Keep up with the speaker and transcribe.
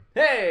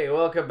Hey,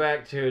 welcome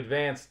back to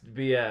Advanced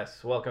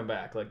BS. Welcome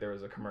back, like there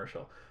was a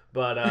commercial.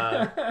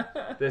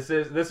 But this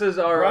is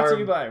our Brought our to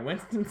you by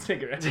Winston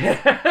Cigarettes.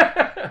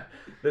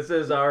 this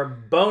is our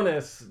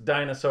bonus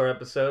dinosaur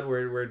episode.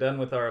 We're done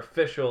with our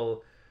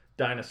official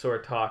dinosaur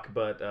talk,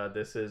 but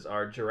this is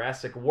our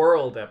Jurassic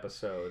World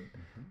episode.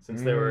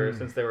 Since there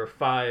were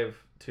 5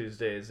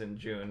 Tuesdays in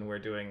June, we're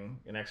doing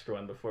an extra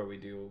one before we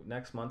do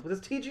next month with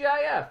this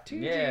TGIF.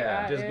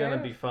 TGIF. Which is gonna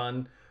be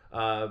fun.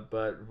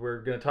 But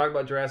we're gonna talk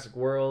about Jurassic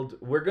World.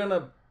 We're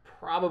gonna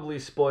probably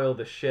spoil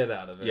the shit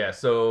out of it. Yeah,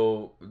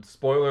 so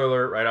spoiler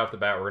alert right off the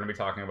bat, we're going to be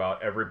talking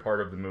about every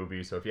part of the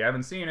movie. So if you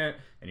haven't seen it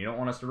and you don't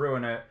want us to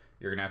ruin it,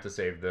 you're going to have to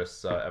save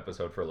this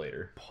episode for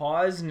later.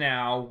 Pause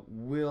now.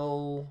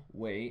 We'll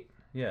wait.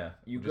 Yeah.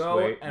 You just go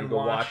wait, and you go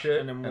watch,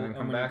 it, and then come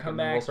when you back, come and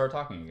back, we'll start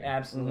talking again.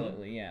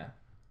 Absolutely, yeah.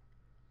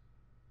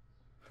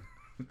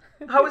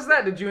 How was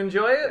that? Did you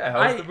enjoy it? Yeah,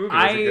 how was the movie?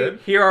 Was it good?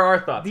 Here are our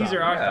thoughts. These on are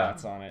it. our Yeah.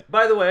 thoughts on it.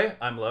 By the way,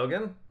 I'm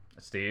Logan.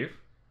 Steve?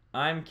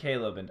 I'm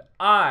Caleb, and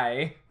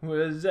I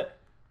was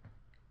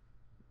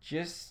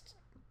just...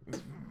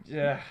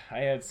 I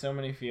had so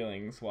many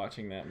feelings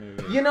watching that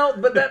movie. You know,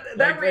 but that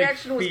Like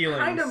reaction was feelings.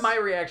 kind of my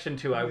reaction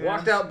too. I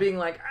walked out being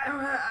like,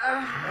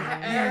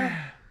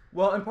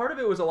 Well, and part of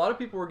it was a lot of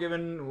people were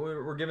giving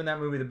that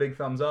movie the big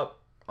thumbs up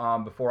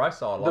before I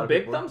saw it. A lot The of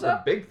big people, thumbs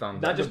up? The big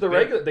thumbs not up. just the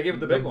regular. They gave it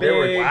the big one. They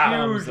were big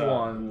Wow. huge thumbs up.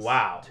 ones.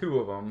 Wow. 2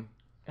 of them.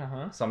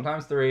 Uh-huh.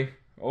 Sometimes 3.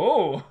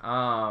 Oh!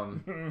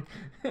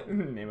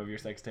 Name of your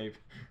sex tape.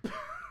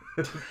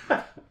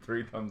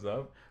 3 thumbs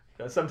up.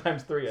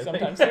 Sometimes 3. I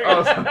Sometimes think. 3.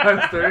 Oh,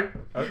 sometimes 3?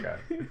 Okay.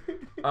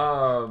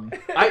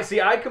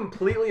 I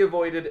completely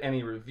avoided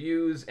any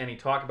reviews, any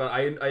talk about.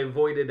 I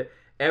avoided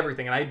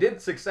everything, and I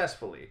did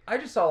successfully. I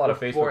just saw a lot of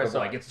Before I Facebook of saw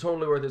like, it. it's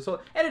totally worth it.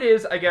 So, and it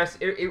is, I guess.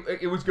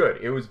 It was good.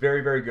 It was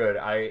very, very good.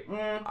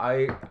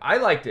 I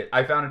liked it.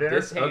 I found it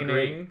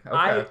entertaining.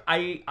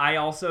 Okay. I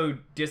also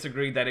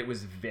disagreed that it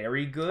was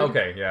very good.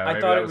 Okay, yeah, I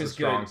maybe thought that it was a was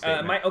strong good.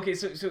 statement.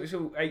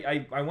 So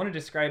I want to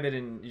describe it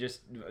in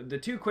just the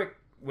 2 quick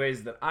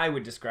ways that I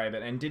would describe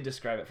it, and did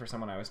describe it for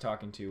someone I was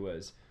talking to,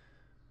 was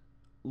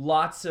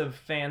lots of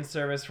fan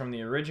service from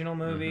the original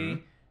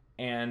movie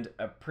and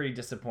a pretty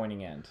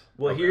disappointing end.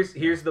 Well, Okay.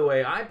 here's the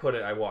way I put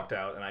it. I walked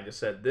out and I just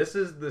said, "This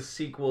is the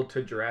sequel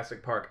to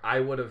Jurassic Park I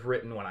would have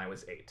written when I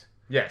was 8."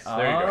 Yes,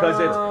 there you go. Because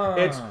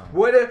it's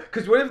what if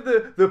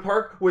the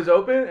park was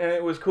open and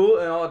it was cool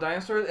and all the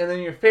dinosaurs, and then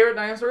your favorite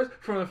dinosaurs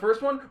from the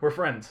first one were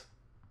friends.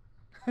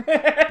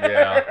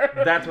 Yeah.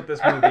 That's what this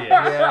movie is.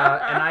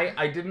 Yeah, and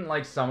I didn't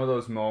like some of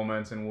those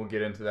moments, and we'll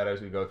get into that as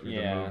we go through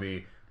Yeah. the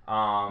movie.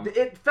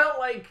 It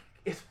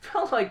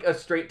felt like a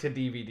straight to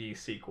DVD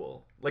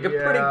sequel, like a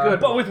Yeah. pretty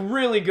good, But one. with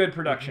really good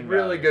production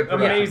Really value. good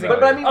production Amazing.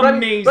 value. Amazing but I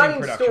mean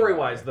production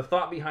story-wise, value. the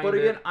thought behind But it,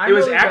 again, I'm it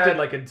was really acted bad-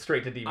 like a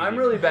straight to DVD. I'm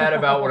really bad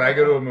about when I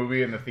go to a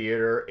movie in the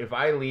theater. If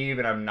I leave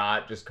and I'm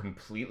not just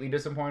completely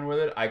disappointed with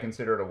it, I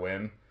consider it a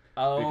win.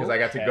 Because I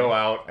got to go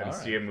out and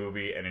see a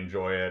movie and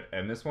enjoy it,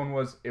 and this one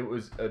was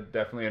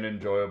definitely an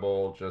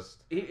enjoyable.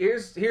 Just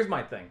Here's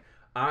my thing.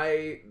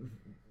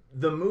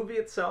 The movie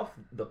itself,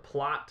 the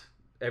plot,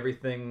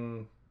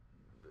 everything,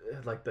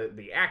 like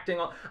the acting,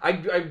 I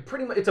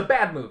pretty much, it's a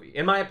bad movie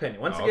in my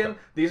opinion. Once again,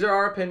 these are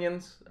our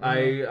opinions.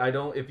 I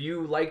don't, if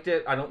you liked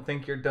it, I don't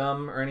think you're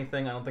dumb or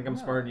anything. I don't think I'm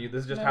smarter than you.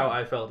 This is just how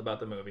I felt about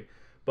the movie.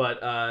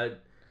 But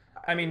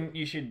I mean,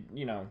 you should,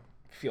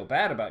 feel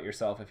bad about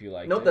yourself if you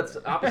like no, it. that's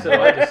opposite of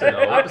what I just said.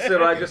 No. Opposite of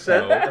what I just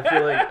said.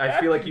 No. I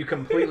feel like you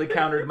completely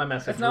countered my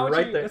message. That's not what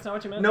right you- there. that's not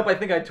what you meant? Nope, I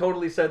think I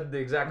totally said the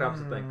exact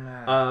opposite thing.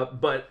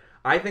 But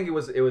I think it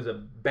was a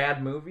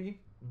bad movie,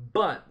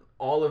 but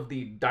all of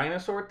the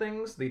dinosaur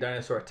things, the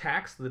dinosaur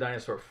attacks, the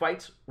dinosaur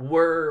fights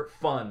were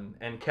fun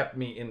and kept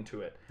me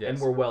into it and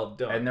Yes. were well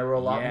done. and there were a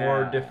lot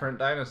more Yeah. different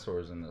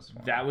dinosaurs in this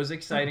one, That was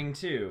exciting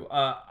too.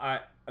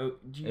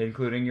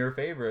 including your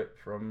favorite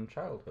from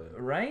childhood.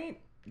 Right?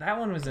 That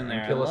one was in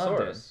there. I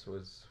loved it. Ankylosaurus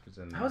was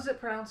in there. How is it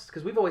pronounced?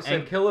 Because we've always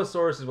said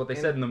Ankylosaurus is what they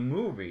said in the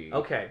movie.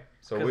 okay.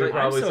 So 'Cause we I'm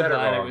probably I'm so said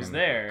glad it wrong. it was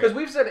there. Because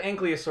we've said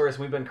Ankylosaurus and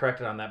we've been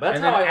corrected on that. But that's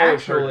And how then I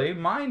always heard actually, it.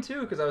 mine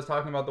too, because I was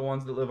talking about the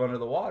ones that live under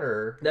the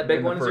water. That big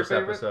in one the is your first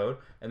favorite? episode,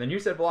 and then you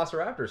said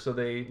Velociraptor, so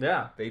they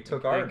Yeah.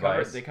 took our They covered,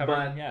 advice. they covered,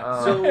 But,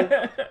 yeah.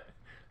 so-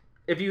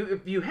 If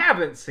you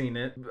haven't seen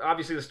it,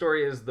 obviously the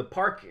story is the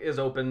park is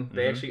open.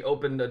 They actually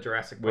opened a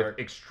Jurassic with Park.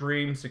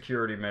 extreme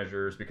security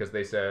measures because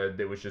they said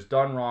it was just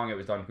done wrong. It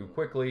was done too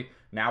quickly.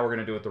 Now we're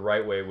gonna do it the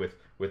right way with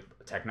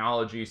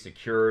technology,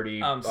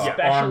 security, armed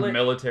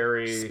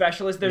military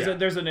Specialists. There's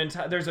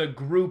Yeah. there's a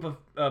group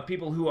of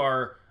people who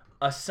are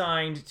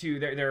assigned to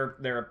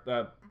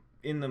they're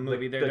in the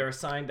movie. They're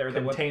assigned. They're the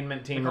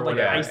containment team or like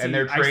whatever. and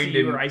they're trained ICU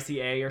in or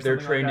ICA or They're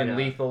something trained like in that.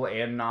 lethal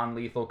and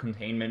non-lethal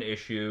containment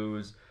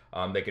issues.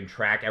 They can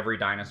track every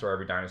dinosaur.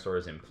 Every dinosaur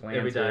is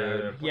implanted.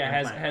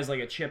 Has like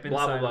a chip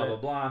blah inside. Blah blah blah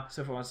blah.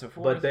 So forth and so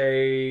forth. But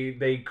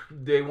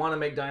they want to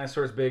make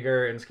dinosaurs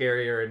bigger and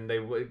scarier, and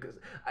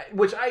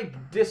which I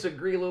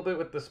disagree a little bit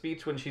with the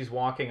speech when she's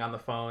walking on the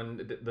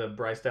phone, the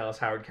Bryce Dallas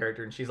Howard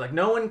character, and she's like,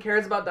 "No one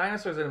cares about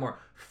dinosaurs anymore."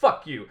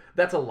 Fuck you.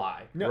 That's a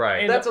lie. No,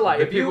 right. That's a lie.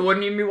 If people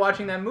wouldn't even be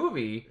watching that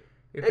movie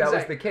if that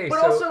was the case.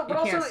 But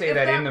you can't say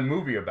that in the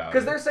movie about it.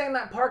 Because they're saying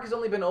that park has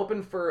only been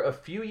open for a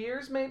few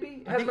years,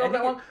 maybe? Hasn't been open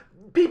that long?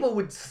 People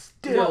would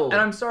still... Well,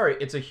 and I'm sorry,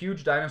 it's a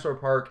huge dinosaur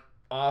park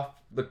off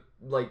the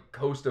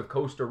coast of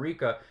Costa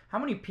Rica. How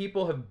many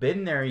people have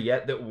been there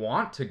yet that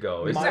want to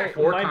go? Is that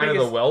for kind of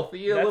the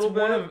wealthy a little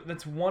bit?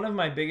 That's one of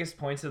my biggest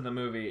points of the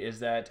movie is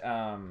that...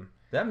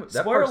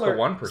 that part's the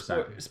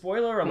 1%.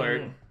 Spoiler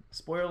alert.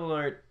 Spoiler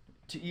alert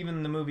to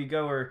even the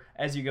moviegoer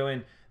as you go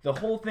in. The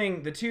whole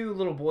thing, the two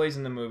little boys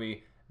in the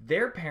movie,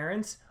 their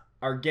parents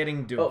are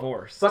getting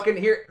divorced. Fucking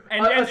here.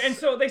 And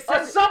so they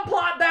said... A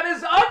subplot that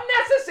is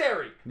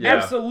unnecessary! Yeah.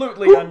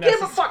 Absolutely Who unnecessary.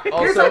 Give a fuck?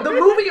 Also, the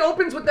movie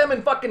opens with them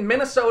in fucking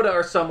Minnesota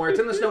or somewhere. It's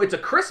in the snow. It's a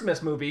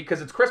Christmas movie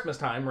because it's Christmas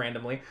time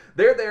randomly.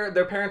 They're there.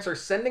 Their parents are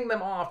sending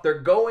them off.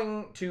 They're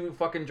going to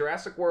fucking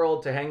Jurassic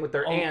World to hang with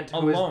their aunt.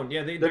 Alone.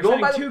 They're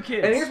going by two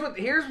kids. And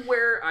here's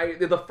where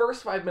the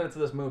first 5 minutes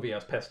of this movie I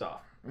was pissed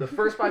off. The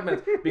first 5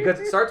 minutes. Because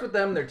it starts with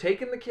them. They're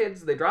taking the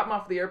kids. They drop them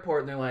off at the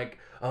airport and they're like,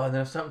 oh, and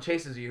then if something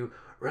chases you,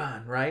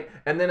 run, right?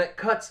 And then it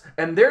cuts,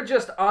 and they're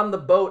just on the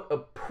boat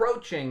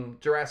approaching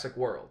Jurassic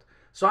World.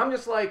 So I'm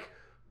just like,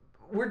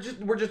 we're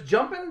just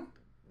jumping?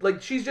 Like,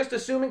 she's just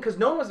assuming, because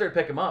no one was there to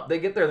pick him up. They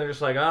get there, and they're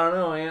just like, I don't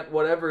know, Aunt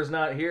whatever is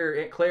not here.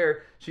 Aunt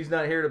Claire, she's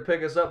not here to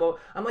pick us up.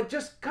 I'm like,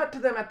 just cut to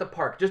them at the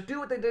park. Just do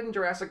what they did in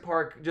Jurassic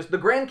Park. Just the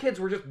grandkids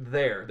were just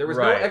there. There was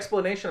no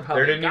explanation of how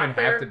they got there. There didn't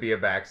even have to be a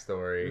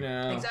backstory.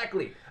 No.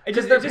 Exactly.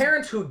 Because their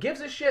parents, who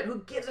gives a shit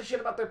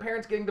about their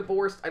parents getting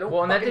divorced? I don't.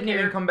 Well, and that didn't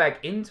even come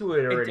back into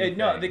it or anything.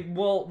 No,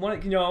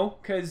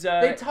 because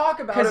they talk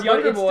about it.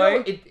 Younger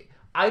boy.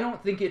 I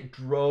don't think it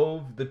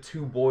drove the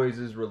two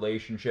boys'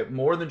 relationship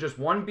more than just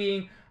one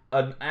being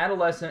an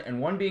adolescent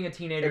and one being a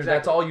teenager. Exactly.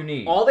 That's all you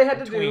need. All they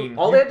had to do.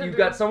 You've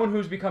got someone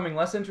who's becoming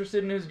less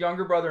interested in his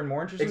younger brother and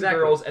more interested in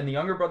girls, and the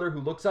younger brother who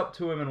looks up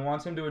to him and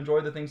wants him to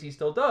enjoy the things he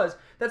still does.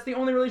 That's the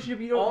only relationship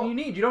you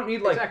need. You don't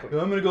need I'm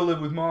gonna go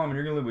live with mom and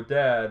you're gonna live with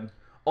dad.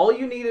 All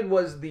you needed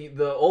was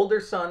the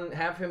older son,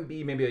 have him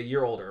be maybe a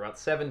year older, about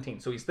 17.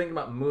 So he's thinking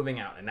about moving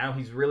out, and now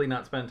he's really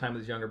not spending time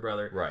with his younger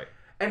brother. Right.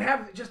 And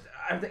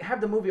have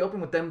the movie open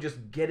with them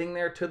just getting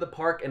there to the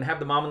park, and have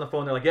the mom on the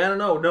phone. They're like, yeah,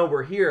 no,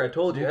 we're here. I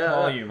told you. We'll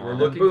call you, Mom. We're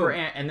looking for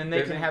Aunt, and then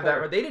they can have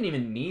that. They didn't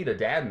even need a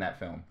dad in that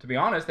film. To be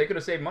honest, they could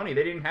have saved money.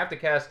 They didn't have to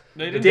cast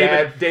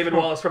David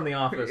Wallace from The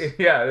Office.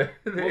 Yeah.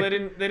 Well, they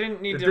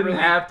didn't need it to. Didn't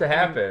have to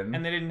happen,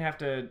 and they didn't have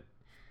to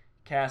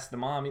cast the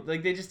mom.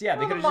 Like they just they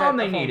could have. Mom,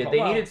 they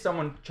needed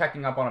someone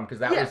checking up on them because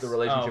that was the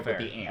relationship with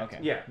the aunt. Okay.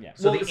 Yeah.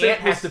 So the aunt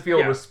has to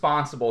feel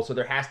responsible. So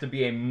there has to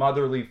be a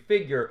motherly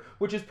figure,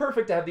 which is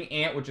perfect to have the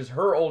aunt, which is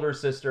her older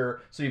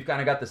sister. So you've kind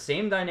of got the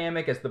same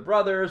dynamic as the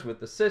brothers with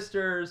the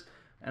sisters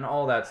and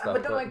all that stuff.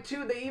 But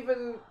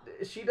then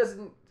she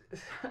doesn't.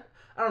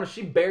 I don't know.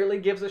 She barely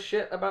gives a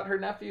shit about her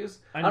nephews.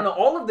 I don't know.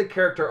 All of the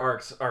character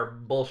arcs are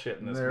bullshit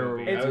in this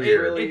movie.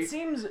 It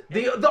seems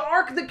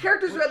the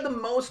characters who had the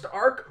most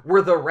arc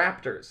were the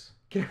Raptors.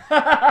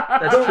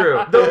 That's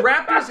true. The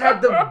Raptors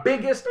had the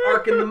biggest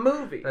arc in the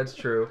movie. That's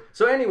true.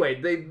 So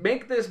anyway, they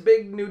make this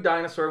big new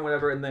dinosaur and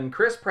whatever, and then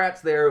Chris Pratt's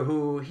there,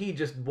 who he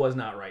just was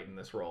not right in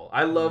this role.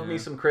 I love me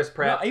some Chris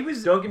Pratt. No,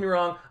 don't get me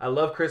wrong. I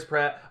love Chris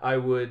Pratt. I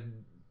would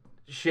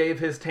shave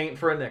his taint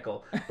for a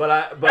nickel. But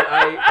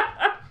I.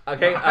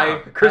 Okay,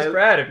 Chris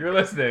Pratt, if you're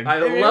listening, I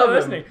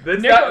love him.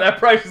 That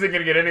price isn't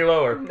gonna get any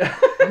lower.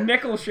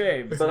 Nickel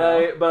shaves. But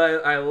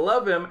I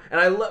love him,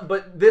 and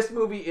But this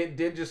movie, it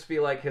did just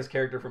feel like his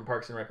character from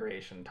Parks and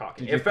Recreation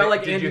talking.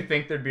 Did you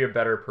think there'd be a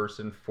better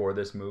person for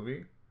this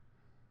movie?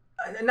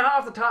 Not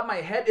off the top of my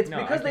head. It's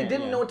because they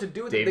didn't know what to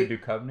do with David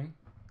Duchovny.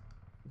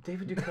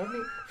 David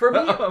Duchovny?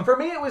 For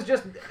me, it was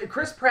just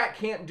Chris Pratt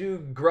can't do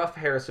gruff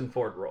Harrison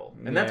Ford role,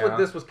 and that's what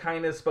this was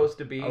kind of supposed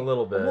to be. A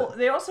little bit. Well,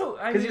 they also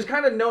because he's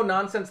kind of no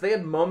nonsense. They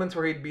had moments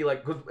where he'd be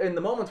like, in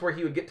the moments where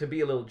he would get to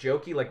be a little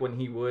jokey, like when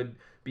he would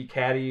be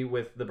catty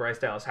with the Bryce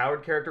Dallas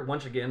Howard character.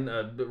 Once again,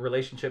 a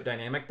relationship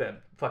dynamic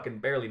that fucking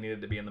barely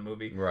needed to be in the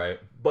movie. Right.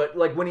 But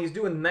like when he's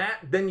doing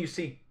that,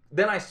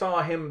 then I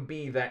saw him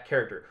be that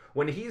character.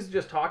 When he's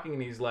just talking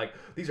and he's like,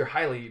 these are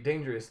highly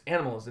dangerous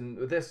animals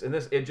and this and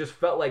this, it just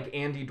felt like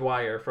Andy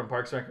Dwyer from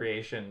Parks and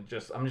Recreation.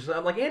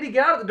 I'm like, Andy,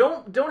 get out of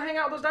don't hang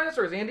out with those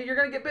dinosaurs, Andy. You're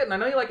gonna get bitten. I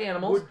know you like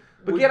animals,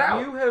 but get out.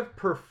 Would you have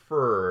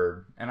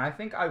preferred, and I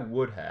think I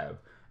would have,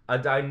 a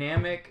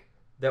dynamic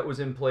that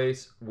was in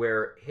place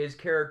where his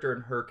character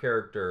and her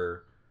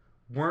character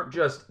weren't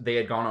just they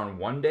had gone on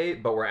one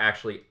date, but were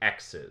actually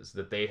exes,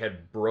 that they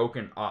had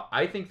broken up.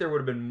 I think there would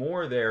have been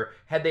more there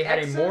had they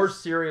had a more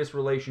serious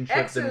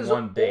relationship than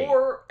one date.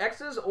 Or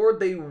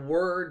they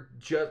were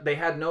just, they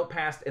had no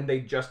past and they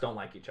just don't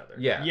like each other.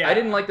 Yeah. I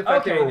didn't like the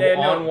fact they were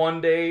on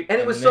one date. And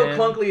it was so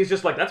clunky, he's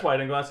just like, that's why I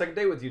didn't go on a second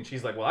date with you. And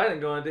she's like, well, I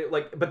didn't go on a date.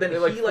 Like, but then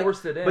he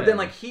forced it in. But then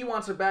he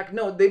wants it back.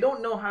 No, they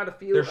don't know how to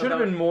feel. There should have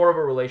been more of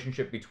a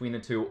relationship between the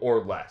two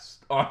or less.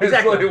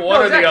 Honestly,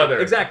 one or the other.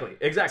 Exactly.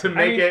 To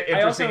make it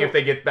interesting if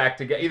they get back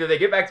together. Either they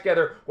get back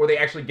together or they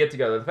actually get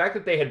together. The fact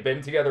that they had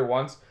been together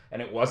once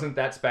and it wasn't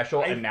that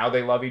special and now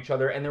they love each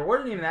other and there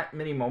weren't even that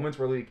many moments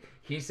where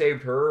he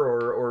saved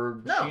her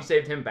or she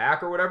saved him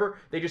back or whatever.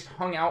 They just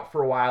hung out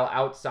for a while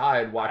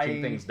outside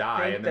watching things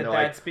die and then they're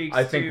like,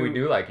 I think we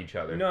do like each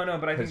other. No,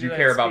 but I think because you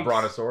care about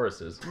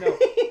brontosauruses. No,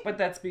 but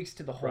that speaks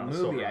to the whole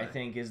movie, I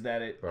think, is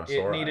that it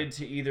needed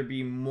to either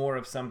be more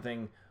of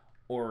something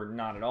or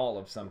not at all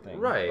of something.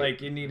 Right.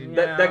 Like, it needed...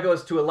 That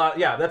goes to a lot...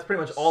 Yeah, that's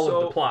pretty much all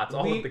of the plots,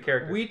 all of the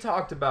characters. We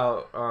talked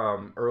about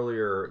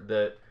earlier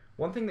that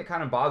one thing that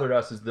kind of bothered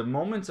us is the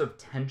moments of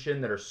tension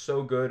that are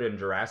so good in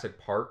Jurassic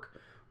Park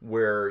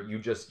where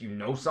you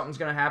know something's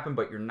going to happen,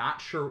 but you're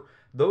not sure...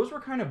 Those were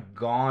kind of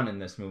gone in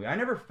this movie. I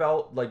never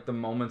felt like the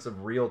moments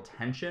of real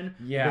tension.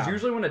 Yeah. Because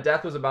usually when a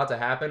death was about to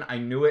happen, I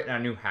knew it and I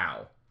knew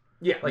how.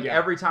 Yeah.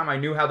 Every time I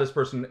knew how this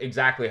person,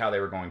 exactly how they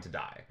were going to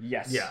die.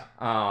 Yes. Yeah.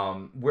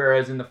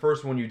 Whereas in the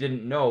first one, you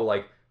didn't know,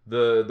 like,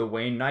 the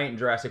Wayne Knight in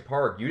Jurassic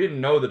Park, you didn't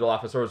know the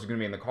Dilophosaurus was going to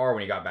be in the car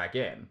when he got back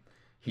in.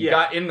 He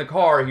got in the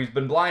car, he's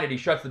been blinded, he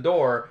shuts the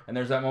door, and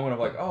there's that moment of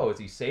like, oh, is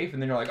he safe?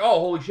 And then you're like, oh,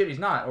 holy shit, he's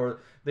not.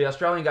 Or the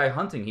Australian guy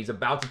hunting, he's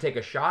about to take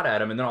a shot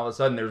at him, and then all of a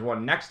sudden there's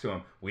one next to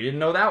him. We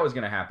didn't know that was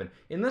going to happen.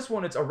 In this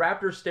one, it's a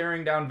raptor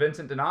staring down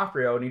Vincent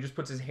D'Onofrio, and he just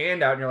puts his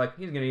hand out, and you're like,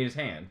 he's going to eat his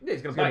hand. Yeah,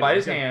 he's going to bite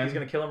his hand. He's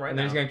going to kill him right now. And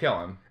then he's going to kill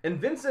him. And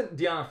Vincent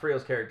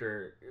D'Onofrio's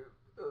character...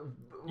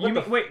 What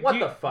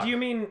the fuck? Do you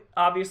mean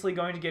obviously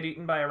going to get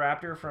eaten by a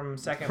raptor from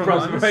second one?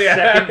 Although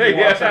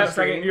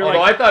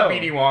I thought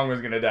BD Wong was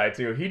going to die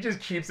too. He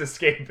just keeps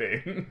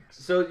escaping.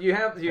 So you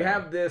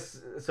have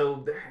this.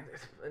 So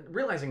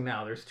realizing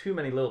now, there's too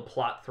many little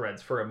plot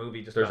threads for a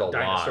movie just about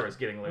dinosaurs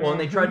getting loose. Well, and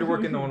they tried to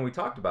work in the one we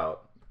talked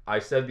about. I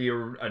said the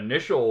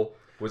initial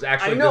was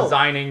actually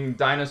designing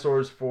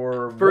dinosaurs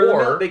for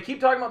war. They keep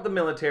talking about the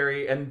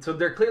military, and so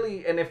they're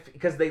clearly,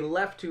 because they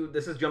left to,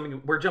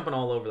 we're jumping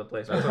all over the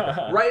place.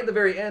 Right at the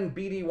very end,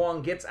 BD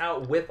Wong gets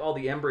out with all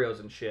the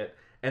embryos and shit,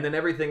 and then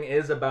everything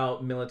is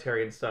about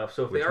military and stuff.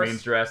 So which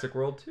means Jurassic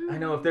World 2. I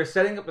know, if they're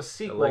setting up a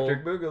sequel,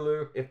 Electric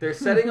Boogaloo. If they're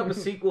setting up a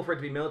sequel for it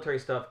to be military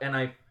stuff, and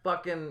I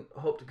fucking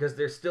hope, because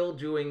they're still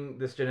doing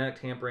this genetic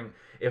tampering,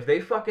 if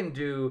they fucking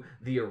do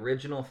the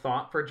original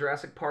thought for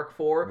Jurassic Park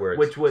 4,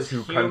 which was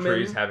two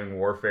countries having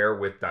warfare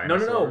with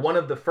dinosaurs. No. One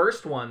of the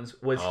first ones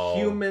was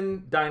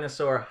human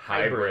dinosaur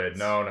hybrids.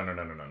 No.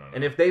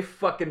 And if they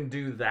fucking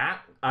do that,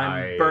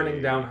 I'm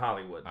burning down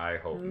Hollywood. I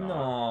hope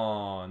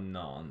not.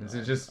 No. This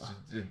is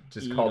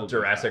just called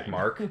Jurassic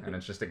Mark, and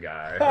it's just a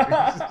guy.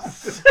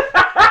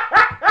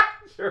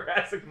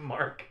 Jurassic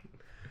Mark.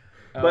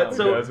 But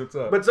so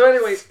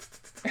anyway,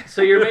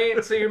 so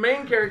your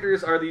main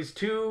characters are these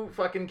two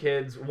fucking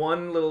kids,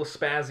 one little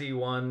spazzy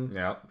one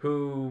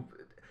who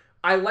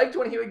I liked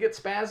when he would get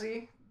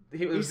spazzy.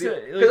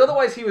 Because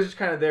otherwise he was just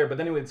kind of there, but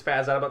then he would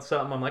spaz out about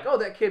something. I'm like, oh,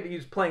 that kid,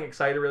 he's playing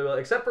excited really well.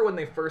 Except for when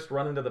they first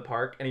run into the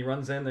park and he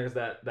runs in, there's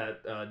that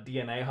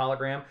DNA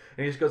hologram,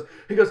 and he just goes,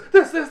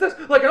 this,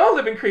 like in all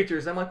living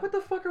creatures. I'm like, what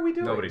the fuck are we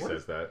doing? Nobody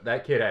says that.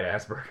 That kid had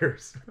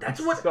Asperger's.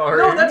 That's what.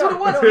 Sorry. No, that's what it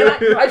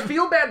was. And I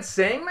feel bad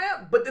saying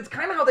that, but it's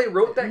kind of how they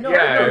wrote that. No,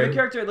 the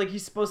character, like,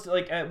 he's supposed to,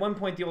 like, at one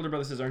point the older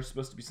brother says, aren't you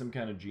supposed to be some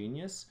kind of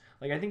genius?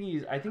 Like, I think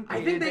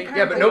they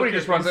but nobody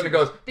just runs in and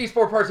goes, these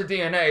 4 parts of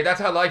DNA,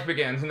 that's how life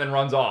begins, and then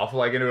runs off,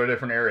 like, into a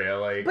different area,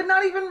 like. But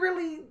not even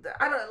really,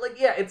 I don't, like,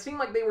 yeah, it seemed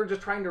like they were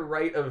just trying to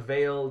write a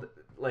veiled,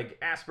 like,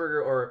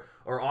 Asperger or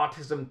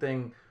autism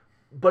thing,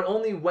 but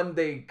only when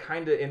they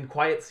kind of, in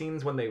quiet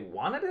scenes when they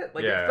wanted it.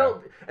 Like, it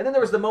felt, and then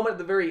there was the moment at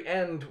the very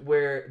end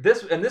where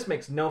this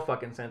makes no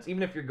fucking sense,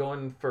 even if you're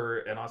going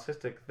for an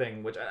autistic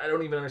thing, which I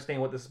don't even understand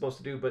what this is supposed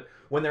to do, but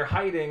when they're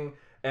hiding,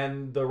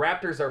 and the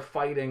raptors are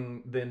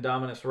fighting the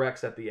Indominus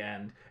Rex at the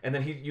end. And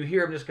then you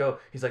hear him just go,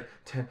 he's like,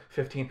 10,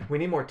 15, we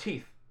need more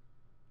teeth.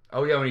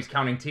 Oh, yeah, when he's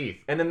counting teeth.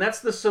 And then that's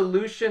the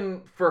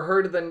solution for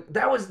her to then...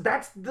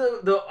 That's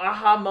the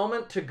aha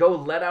moment to go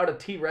let out a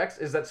T-Rex,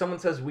 is that someone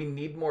says, we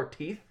need more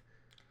teeth.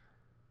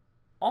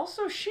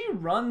 Also, she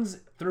runs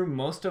through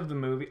most of the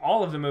movie,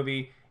 all of the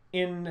movie,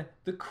 in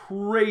the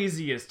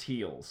craziest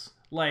heels.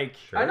 Like,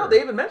 sure. I know, they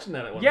even mentioned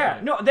that at one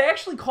point. No, they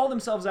actually call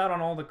themselves out on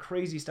all the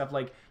crazy stuff.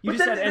 Like, you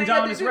just said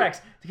Indominus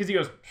Rex, because he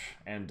goes,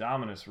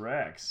 Indominus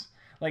Rex.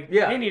 Like,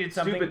 they needed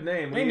something. Stupid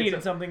name. They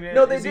needed something.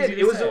 No, they did.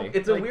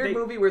 It's a weird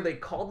movie where they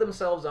called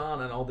themselves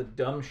on all the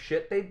dumb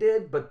shit they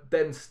did, but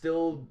then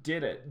still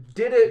did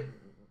it,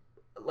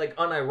 like,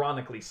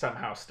 unironically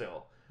somehow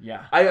still.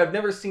 Yeah. I've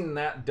never seen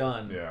that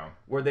done. Yeah.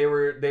 Where they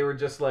were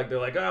just like, they're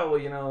like, oh,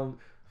 well,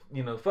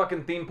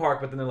 fucking theme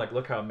park, but then they're like,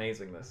 look how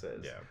amazing this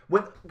is. Yeah.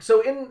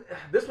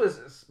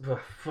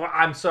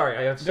 I'm sorry,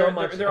 I have so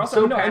much.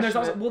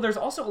 There's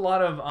also a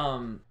lot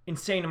of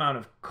insane amount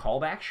of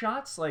callback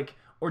shots,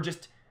 or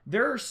just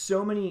there are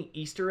so many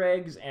Easter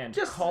eggs and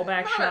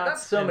callback shots. Not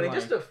so many,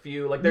 just a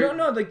few.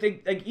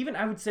 Even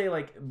I would say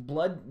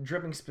blood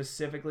dripping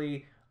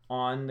specifically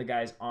on the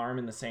guy's arm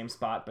in the same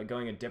spot, but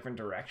going a different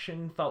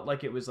direction felt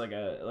like it was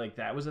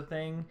that was a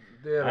thing.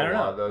 Yeah, I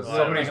don't know.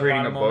 Somebody's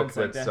reading a book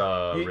like that's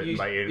that.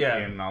 by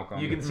Ian Malcolm.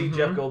 You can see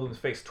Jeff Goldblum's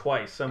face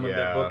twice. Some of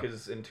the book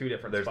is in two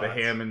different spots. There's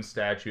the Hammond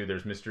statue.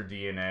 There's Mr.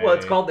 DNA. Well,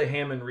 it's called the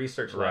Hammond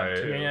Research Lab,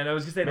 right. too. Yeah, I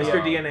was going to say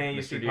Mr. DNA.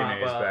 Mr.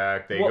 DNA is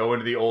back. They go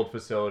into the old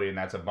facility, and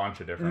that's a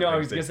bunch of different things. I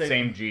was going to say...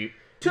 Same Jeep.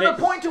 To the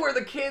point to where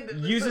the kid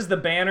uses the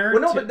banner.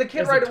 Well, no, but the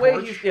kid right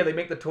away. They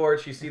make the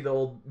torch. You see the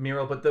old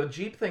mural, but the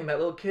Jeep thing. That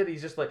little kid,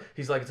 he's like,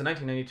 it's a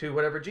 1992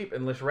 whatever Jeep,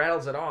 and just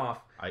rattles it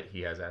off.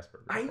 He has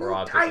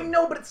Asperger's. I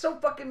know, but it's so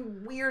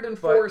fucking weird and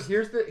forced.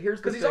 Here's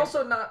because he's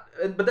also not.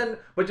 In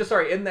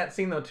that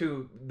scene though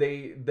too,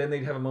 they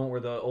have a moment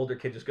where the older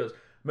kid just goes,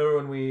 "Remember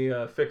when we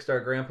fixed our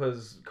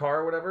grandpa's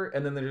car or whatever?"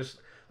 And then they're just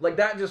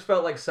that just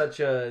felt like such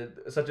a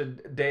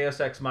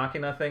Deus Ex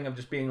Machina thing of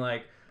just being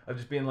like,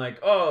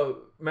 oh,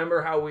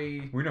 remember how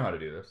we know how to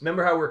do this.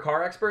 Remember how we're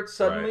car experts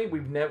suddenly?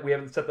 Right. We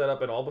haven't set that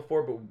up at all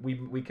before, but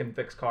we can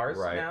fix cars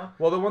now.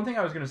 Well, the one thing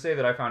I was going to say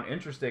that I found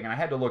interesting, and I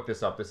had to look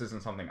this up. This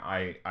isn't something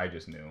I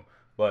just knew,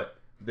 but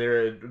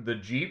the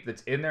Jeep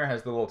that's in there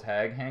has the little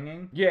tag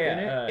hanging.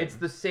 Yeah, it's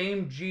the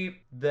same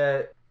Jeep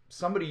that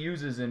somebody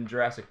uses in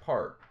Jurassic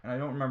Park, and I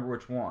don't remember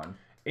which one.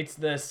 It's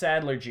the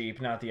Sadler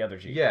Jeep, not the other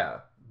Jeep.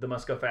 Yeah, the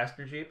Must Go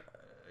Faster Jeep.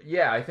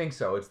 Yeah, I think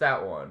so. It's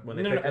that one.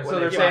 And so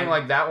they're saying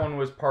that one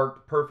was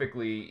parked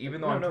perfectly,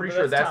 even though I'm pretty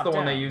sure that's the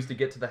one they used to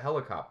get to the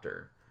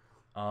helicopter.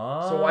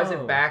 Oh. So why is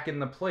it back in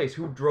the place?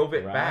 Who drove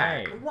it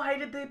back? Why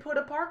did they put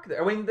a park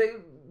there? I mean,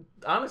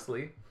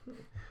 honestly,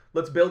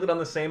 let's build it on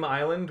the same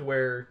island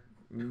where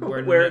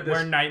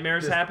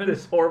nightmares happen.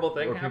 This horrible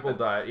thing where happened. People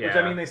died. Yeah. Which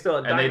I mean, they still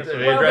had dinosaurs.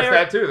 They addressed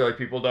that too. They're like,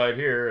 people died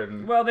here,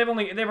 and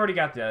they've already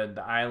got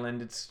the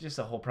island. It's just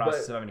a whole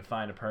process of having to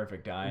find a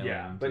perfect island.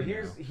 Yeah, but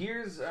here's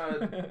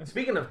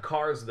speaking of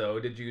cars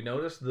though, did you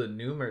notice the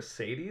new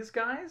Mercedes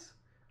guys?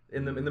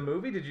 In the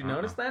movie, did you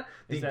notice that?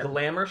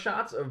 Glamour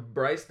shots of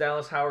Bryce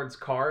Dallas Howard's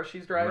car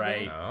she's driving?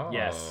 Right. Oh,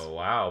 yes.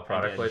 Wow.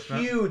 Product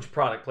placement? Huge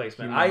product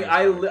placement.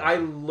 I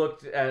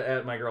looked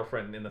at my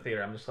girlfriend in the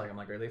theater. I'm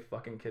like, are they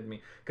fucking kidding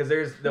me? Because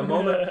there's the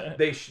moment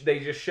they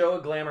just show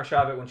a glamour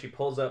shot of it when she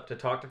pulls up to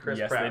talk to Chris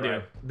Pratt. Yes, they do.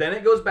 Right? Then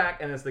it goes back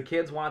and it's the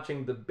kids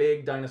watching the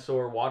big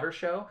dinosaur water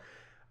show.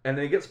 And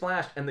they get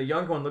splashed and the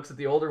younger one looks at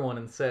the older one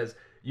and says,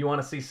 "You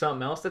want to see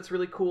something else that's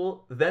really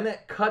cool?" Then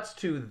it cuts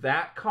to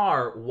that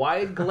car,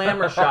 wide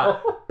glamour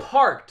shot,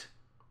 parked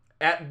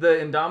at the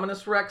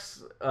Indominus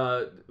Rex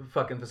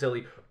fucking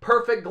facility.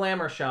 Perfect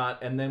glamour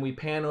shot, and then we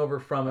pan over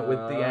from it with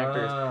the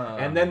actors.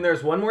 And then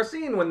there's one more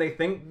scene when they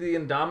think the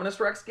Indominus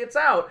Rex gets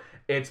out.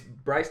 It's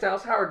Bryce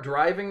Dallas Howard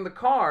driving the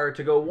car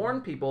to go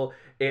warn people.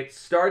 It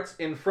starts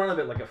in front of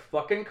it like a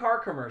fucking car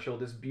commercial.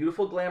 This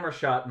beautiful glamour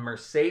shot,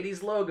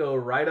 Mercedes logo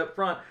right up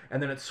front,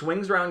 and then it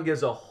swings around,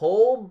 gives a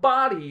whole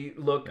body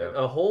look,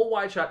 a whole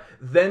wide shot,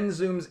 then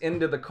zooms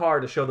into the car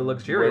to show the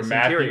luxurious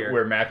interior.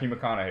 Where Matthew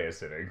McConaughey is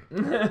sitting.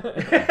 It's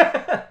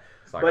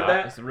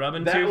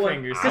rubbing two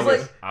fingers.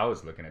 I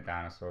was looking at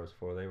dinosaurs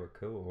before they were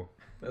cool.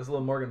 That was a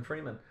little Morgan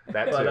Freeman.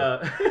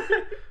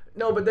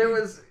 No, but there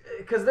was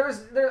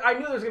I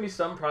knew there was gonna be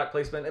some product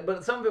placement,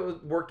 but some of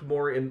it worked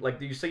more in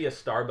you see a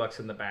Starbucks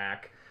in the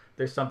back.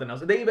 There's something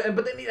else.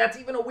 That's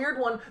even a weird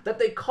one that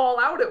they call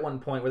out at one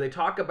point where they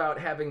talk about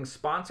having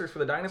sponsors for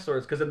the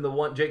dinosaurs because in the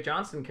one Jake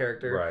Johnson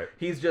character, right.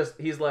 he's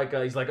like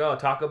oh,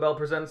 Taco Bell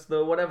presents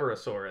the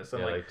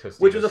whatever-asaurus,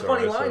 which is a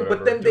funny line,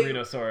 but then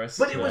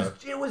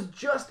it was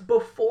just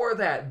before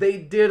that they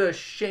did a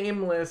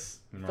shameless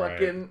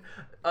fucking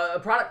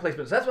product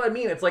placement. So that's what I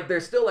mean. It's like they're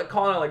still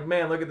calling out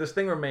man, look at this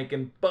thing we're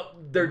making, but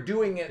they're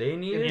doing it in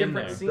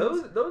different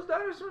scenes. Those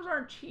dinosaurs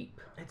aren't cheap.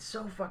 It's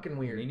so fucking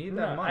weird. They need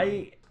that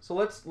money. So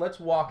let's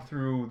walk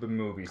through the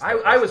movies.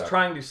 I was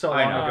trying to so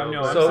long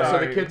ago. So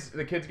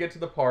the kids get to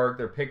the park.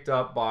 They're picked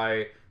up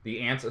by the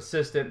aunt's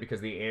assistant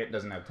because the aunt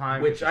doesn't have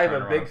time. Which I have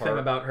a big thing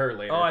about her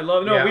later. Oh, I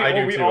love. No, I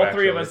do too, all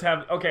three of us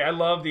have. Okay, I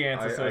love the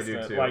aunt's assistant.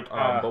 I do too.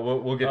 But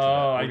we'll get to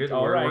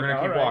that. We're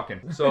gonna keep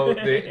walking. So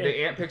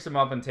the aunt picks him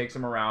up and takes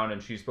him around,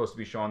 and she's supposed to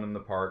be showing them the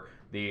park.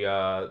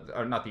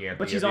 Not the aunt,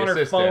 but she's on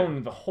her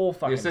phone the whole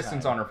fucking time. The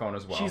assistant's on her phone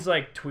as well. She's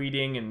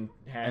tweeting and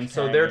hashtagging. And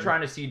so they're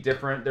trying to see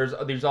different.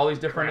 There's all these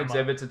different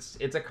exhibits.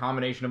 It's a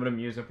combination of an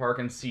amusement park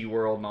and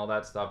SeaWorld and all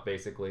that stuff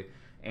basically.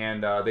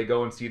 And they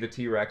go and see the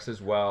T-Rex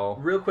as well.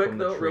 Real quick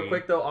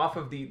though, off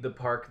of the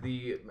park.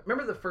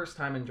 Remember the first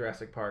time in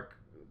Jurassic Park,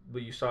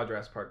 when you saw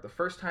Jurassic Park, the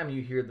first time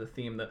you hear the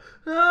theme, the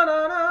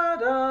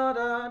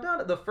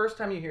first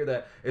time you hear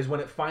that is when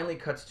it finally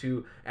cuts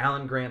to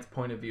Alan Grant's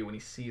point of view when he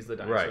sees the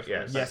dinosaurs. Right.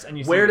 Yes. Yes.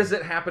 And where does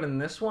it happen in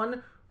this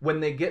one? when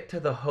they get to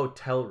the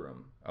hotel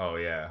room. Oh,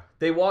 yeah.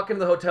 They walk into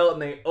the hotel and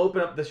they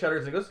open up the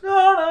shutters and it goes,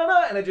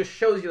 no, and it just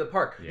shows you the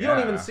park. Yeah. You don't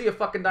even see a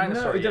fucking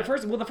dinosaur.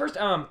 No, the first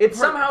it's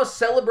somehow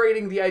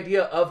celebrating the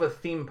idea of a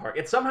theme park.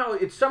 It's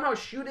somehow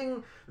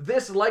shooting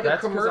this like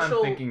that's a commercial.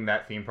 I'm thinking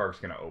that theme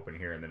park's gonna open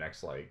here in the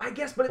next I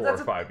guess, but 4 or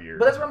 5 years.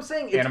 But that's what I'm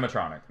saying. It's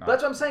animatronic. But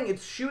that's what I'm saying.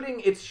 It's shooting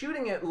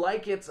it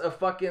like it's a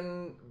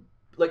fucking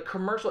like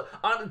commercial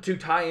to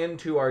tie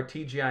into our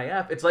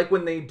TGIF. It's like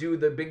when they do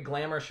the big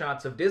glamour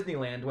shots of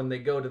Disneyland when they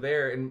go to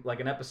there in like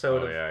an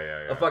episode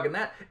of fucking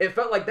that. It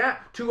felt like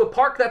that to a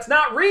park that's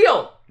not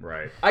real.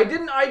 Right. I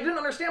didn't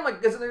understand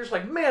like this, and they're just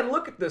like, man,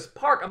 look at this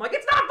park. I'm like,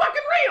 it's not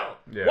fucking real.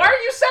 Yeah. Why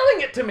are you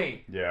selling it to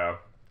me? Yeah.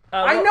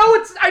 I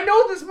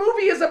know this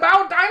movie is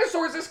about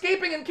dinosaurs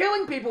escaping and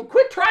killing people.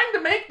 Quit trying to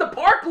make the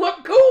park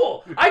look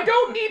cool. I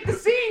don't need to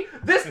see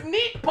this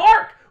neat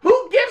park.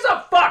 Who gives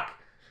a fuck?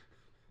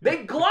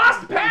 They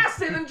glossed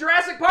past it in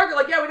Jurassic Park. They're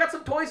like, yeah, we got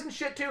some toys and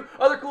shit too,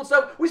 other cool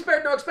stuff. We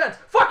spared no expense.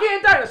 Fucking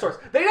dinosaurs.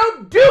 They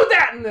don't do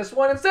that in this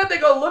one. Instead, they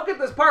go, look at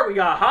this park. We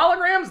got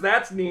holograms.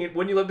 That's neat.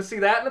 Wouldn't you love to see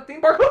that in a theme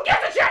park? Who gives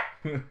a shit?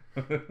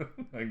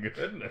 My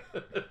goodness.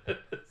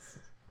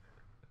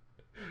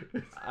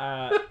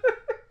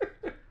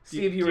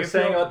 Steve, you were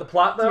saying about the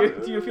plot, though?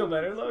 Do you feel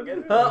better,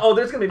 Logan?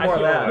 There's going to be more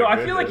of that. No,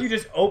 I feel like you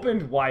just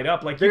opened wide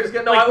up. Like I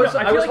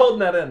was holding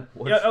that in.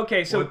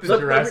 Okay, so what did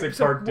Jurassic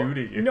Park do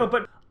to you? No,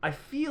 but I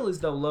feel as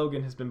though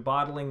Logan has been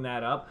bottling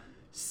that up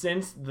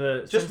since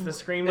the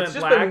screen went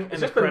black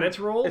and the credits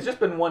rolled. It's just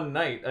been one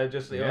night. I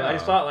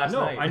saw it last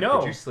night. I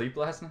know. Did you sleep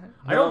last night?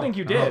 I don't think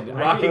you did.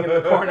 Rocking in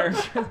the corner,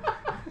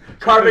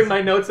 carving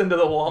my notes into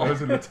the wall. I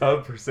was in the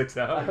tub for 6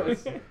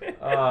 hours.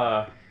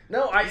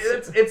 No,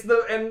 that's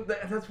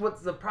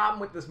what's the problem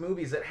with this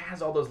movie is it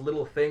has all those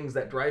little things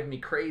that drive me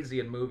crazy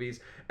in movies,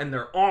 and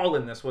they're all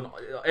in this one.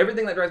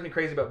 Everything that drives me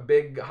crazy about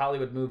big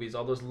Hollywood movies,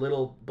 all those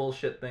little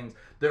bullshit things,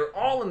 they're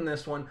all in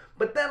this one.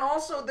 But then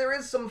also there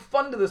is some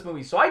fun to this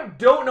movie, so I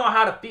don't know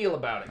how to feel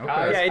about it,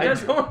 guys. Okay. Yeah, it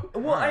does. Because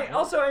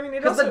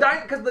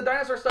the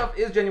dinosaur stuff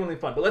is genuinely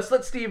fun. But let's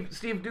let Steve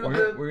do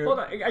Hold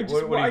on, I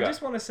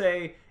just want to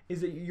say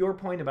is that your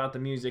point about the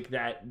music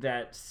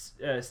that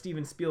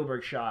Steven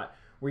Spielberg shot,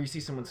 where you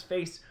see someone's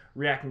face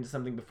reacting to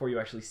something before you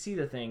actually see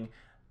the thing,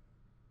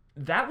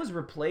 that was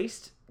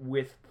replaced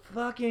with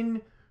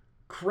fucking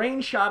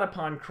crane shot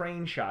upon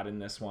crane shot in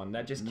this one.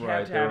 That just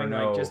kept having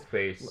no like just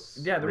face it's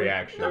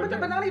reaction. not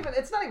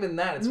even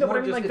that. It's No, more but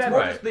I mean, just like it's that-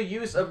 more just the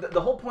use of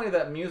the whole point of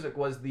that music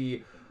was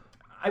the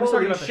I was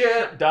talking holy about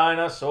shit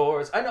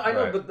dinosaurs. I know,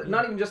 Right. but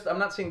not even just. I'm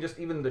not saying just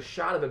even the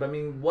shot of it. But I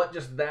mean, what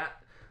just that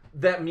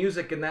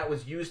music and that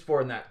was used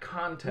for in that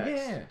context.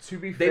 Yeah. To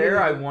be They fair,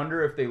 didn't I even-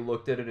 wonder if they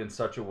looked at it in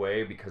such a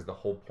way because the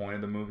whole point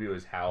of the movie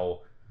was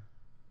how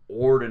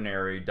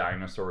ordinary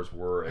dinosaurs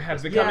were at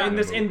have this become time in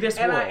the this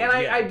movie. world.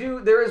 I do.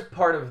 There is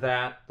part of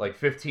that. Like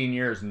 15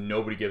 years,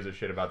 nobody gives a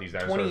shit about these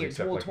dinosaurs 20 years.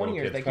 except Well, like 20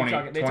 little years. kids. They keep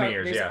talking. 20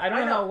 years, yeah. I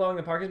don't know how long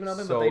the park has been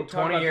open, So but they talk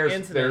 20 about years, the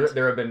incident.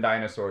 there have been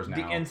dinosaurs now.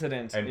 The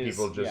incident and is,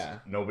 people just yeah.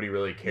 nobody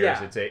really cares.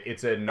 Yeah.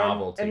 It's a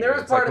novelty. and there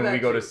is it's part like of when we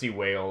that go too. to see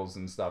whales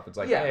and stuff. It's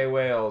like, Yeah. hey,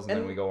 whales, and then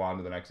And- we go on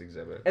to the next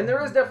exhibit. And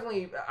there is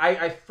definitely.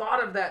 I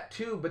thought of that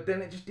too, but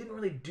then it just didn't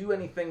really do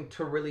anything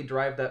to really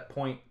drive that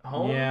point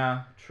home.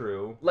 Yeah,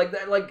 true. Like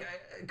that,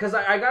 because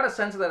I got a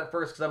sense of that at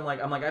first. Because I'm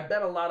like, I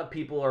bet a lot of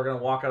people are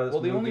gonna walk out of this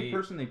Well, the movie. only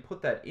person they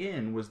put that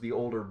in was the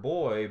older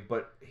boy,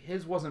 but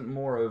his wasn't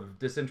more of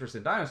disinterested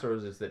in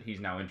dinosaurs, it's that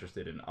he's now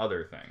interested in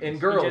other things. in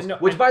girls.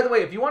 Which, by the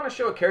way, if you want to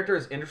show a character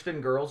is interested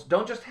in girls,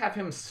 don't just have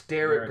him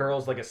stare at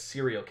girls like a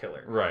serial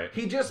killer. Right.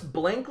 He just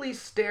blankly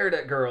stared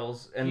at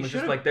girls and He was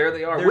just should've- like, there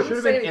they are. There Wouldn't should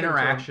have say been anything to him.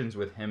 interactions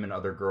with him and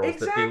other girls that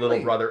the Exactly.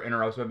 little brother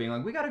interrupts by being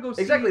like, we gotta go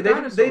see Exactly.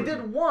 dinosaurs. They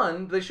did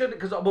one. They should,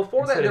 because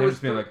before that Instead of there him was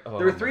just being like, oh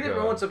there were my 3 different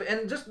God. moments of,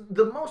 and just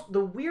the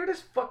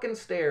weirdest fucking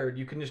stare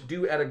you can just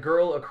do at a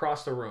girl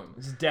across the room.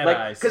 It's dead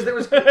eyes. Because there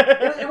was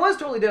it was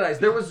totally dead eyes.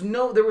 There was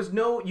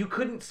no you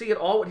couldn't see at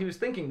all what he was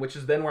thinking, which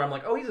is then where I'm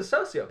like, oh, he's a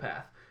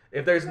sociopath.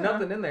 If there's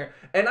nothing in there,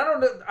 and I don't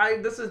know,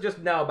 this is just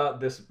now about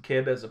this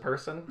kid as a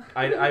person.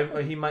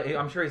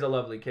 I'm sure he's a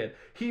lovely kid.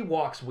 He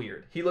walks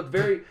weird. He looked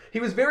this is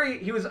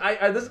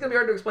gonna be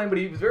hard to explain, but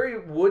he was very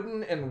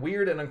wooden and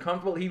weird and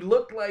uncomfortable. He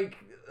looked like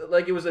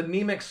it was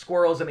anemic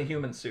squirrels in a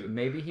human suit.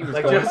 Maybe he was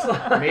Like, going- just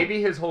like-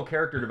 maybe his whole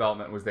character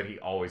development was that he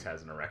always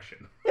has an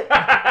erection.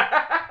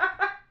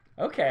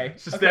 Okay.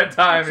 It's just that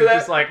time. So it's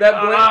just like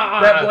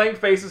that blank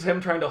face is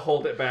him trying to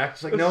hold it back.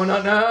 Just like no.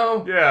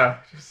 Yeah.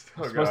 Just,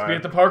 Supposed to be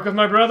at the park with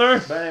my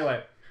brother. But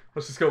anyway.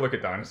 Let's just go look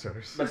at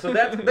dinosaurs. But so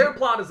that's their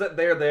plot is that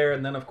they're there,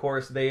 and then of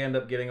course they end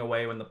up getting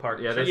away when the park.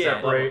 Yeah, they shuts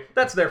down. separate.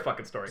 That's their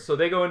fucking story. So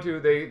they go into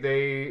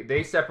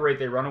they separate.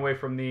 They run away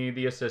from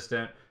the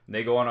assistant. And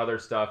they go on other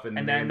stuff, and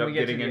And they then end up we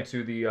get to getting the-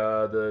 into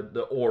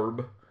the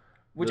orb.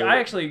 Which The- I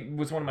actually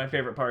was one of my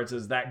favorite parts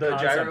is that The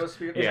concept.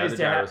 gyrosphere? Yeah, is the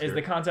to have- gyrosphere. is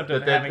the concept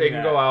of That having they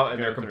can that go out and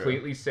go they're through.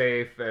 completely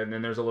safe. And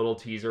then there's a little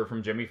teaser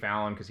from Jimmy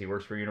Fallon because he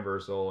works for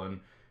Universal,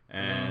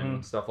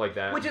 and stuff like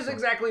that. Which is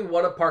exactly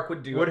what a park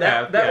would do. Would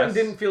that have, one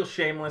didn't feel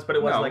shameless, but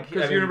it was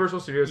because Universal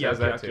Studios has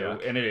that too,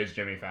 yuck. and it is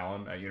Jimmy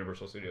Fallon at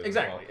Universal Studios.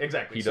 Exactly, as well.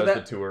 exactly. He So does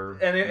the tour,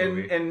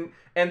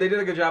 and they did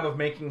a good job of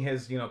making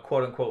his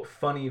quote unquote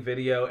funny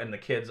video, and the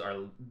kids are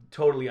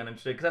totally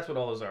uninterested because that's what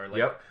all those are. Like,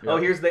 Yep. oh,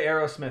 here's the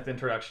Aerosmith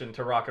introduction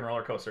to Rock and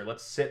Roller Coaster.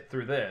 Let's sit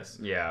through this.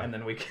 Yeah. And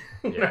then we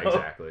can.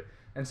 Exactly.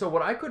 And so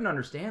what I couldn't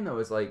understand though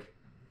is like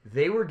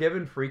they were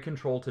given free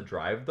control to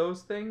drive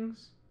those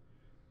things.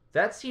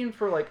 That seemed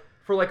for like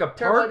a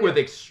park with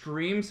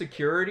extreme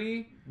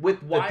security,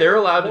 that they're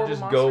allowed to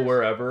just go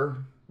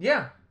wherever.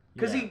 Yeah.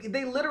 Because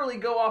they literally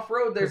go off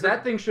road. There's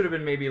that thing should have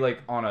been maybe like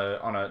on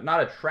a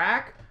not a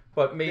track,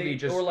 but maybe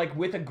just or like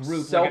with a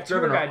group,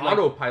 self-driven like a or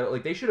autopilot.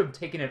 Like they should have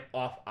taken it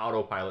off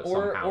autopilot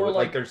somehow, or with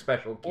like their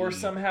special key. or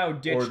somehow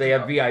ditched. Or they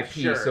have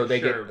VIP, so they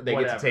get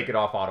whatever. to take it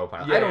off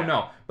autopilot. Yeah. I don't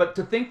know, but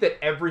to think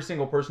that every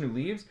single person who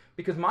leaves,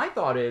 because my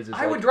thought is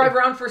I would drive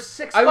around for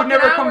 6 I would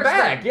never hours come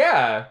back. then.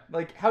 Yeah,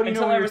 like how do you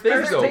know when your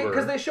thing's over?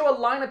 Because they show a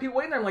line of people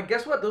waiting there. I'm like,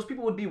 guess what? Those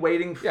people would be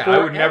waiting forever.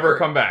 I would never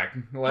come back.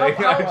 Like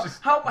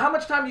how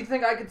much time do you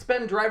think I could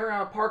spend driving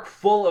around a park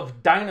full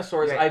of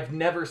dinosaurs I've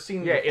never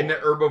seen before? in the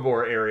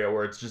herbivore area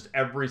where it's just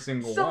every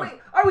single one.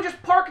 I would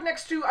just park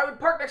next to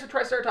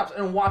Triceratops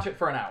and watch it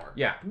for an hour.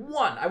 Yeah.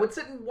 One. I would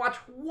sit and watch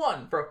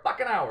one for a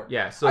fucking hour.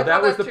 Yeah, so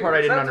that was the part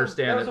I didn't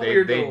understand, that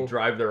they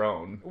drive their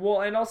own.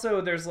 Well, and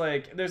also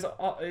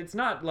it's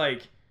not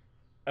like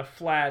a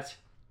flat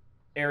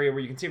area where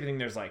you can see everything.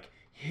 There's like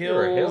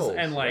hills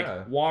and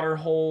like water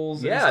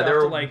holes and stuff. There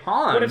are like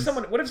ponds.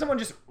 What if someone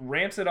just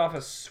ramps it off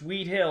a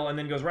sweet hill and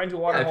then goes right into a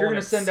water hole? If you're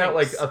gonna send out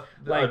like a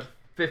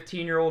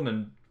 15-year-old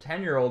and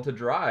 10-year-old to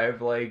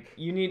drive, like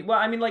you need. Well,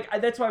 I mean, like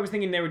that's why I was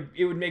thinking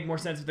it would make more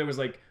sense if there was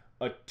like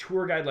a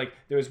tour guide. Like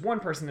there was one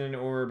person in an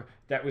orb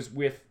that was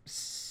with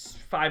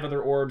 5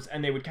 other orbs,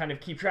 and they would kind of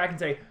keep track and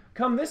say,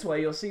 "Come this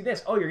way, you'll see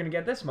this. Oh, you're gonna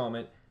get this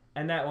moment."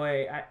 And that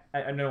way,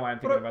 I don't know why I'm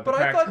thinking about the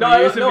practical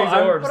use of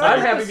these orbs. I'm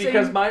happy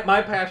because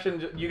my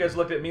passion, you guys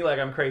looked at me like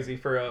I'm crazy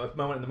for a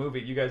moment in the movie.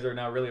 You guys are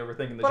now really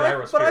overthinking the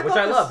gyrosphere, which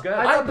I love.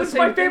 That's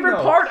my favorite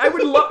part. I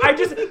would love,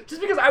 just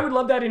because I would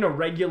love that in a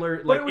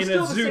regular, like in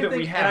a zoo that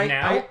we have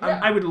now.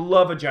 I would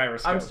love a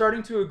gyroscope. I'm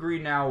starting to agree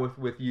now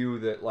with you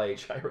that like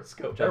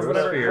gyroscope.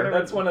 Whatever.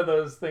 That's one of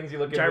those things you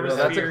look at. No,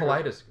 that's a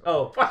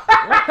kaleidoscope.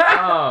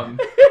 Oh.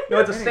 No,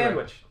 it's a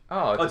sandwich.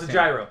 Oh, it's a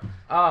gyro.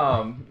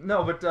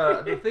 No, but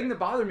the thing that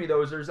bothered me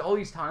though is there's all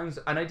these times,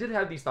 and I did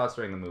have these thoughts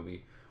during the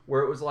movie,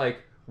 where it was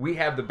like, we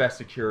have the best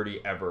security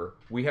ever,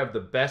 we have the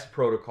best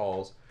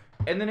protocols,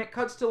 and then it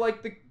cuts to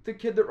like the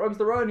kid that runs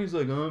the ride, and he's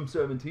like, oh, I'm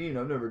 17,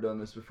 I've never done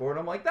this before, and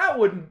I'm like, that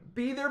wouldn't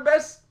be their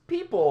best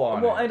people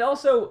on it. And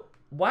also,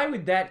 why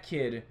would that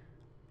kid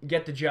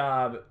get the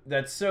job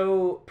that's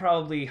so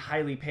probably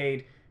highly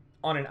paid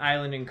on an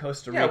island in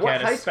Costa Rica what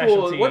at high a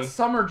specialty? school, what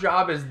summer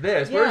job is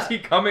this? Where is he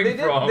coming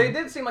from? They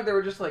did seem like they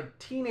were just like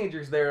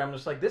teenagers there. I'm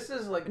just like, this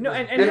is like no,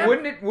 and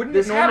wouldn't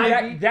it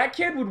normally be that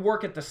kid would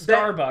work at the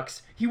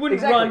Starbucks. He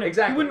wouldn't run.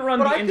 He wouldn't run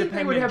but the I think independent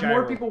they would have gyro.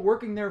 more people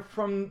working there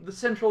from the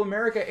Central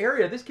America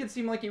area. This kid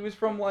seemed like he was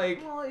from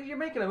like. Well, you're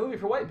making a movie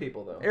for white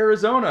people though.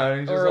 Arizona, and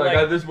he's just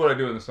like, this is what I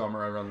do in the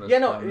summer. I run this. Yeah,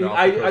 no,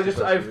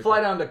 I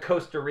fly down to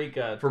Costa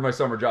Rica for my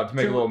summer job to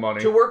make a little money.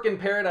 To work in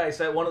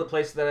paradise at one of the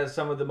places that has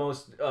some of the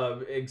most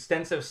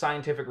extensive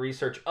scientific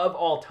research of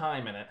all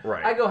time in it.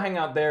 Right. I go hang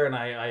out there and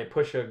I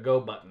push a go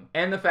button.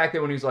 And the fact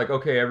that when he's like,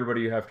 okay,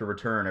 everybody you have to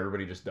return,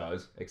 everybody just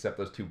does, except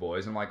those 2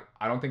 boys. I'm like,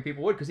 I don't think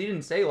people would, because he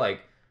didn't say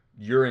like,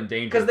 you're in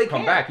danger, because they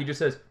come back. He just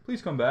says,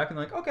 please come back, and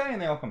like, okay,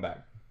 and they all come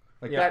back.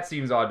 Like that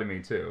seems odd to me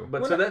too.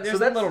 But that's a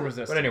little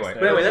resistance. But anyway,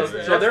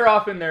 so they're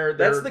off in there.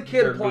 That's the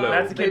kid plot.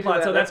 That's the kid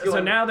plot. So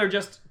now they're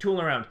just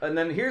tooling around. And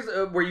then here's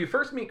where you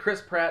first meet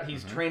Chris Pratt.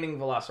 He's training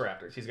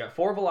velociraptors. He's got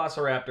 4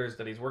 velociraptors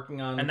that he's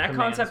working on. And that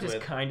concept is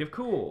kind of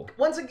cool.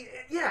 Once again,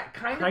 yeah,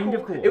 kind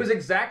of cool. It was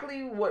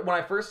exactly what when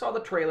I first saw the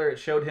trailer. It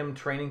showed him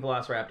training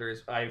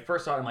velociraptors. I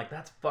first saw it. I'm like,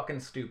 that's fucking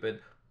stupid.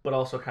 But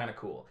also kind of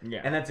cool.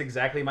 Yeah. And that's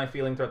exactly my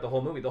feeling throughout the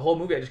whole movie. The whole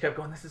movie, I just kept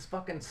going, this is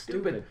fucking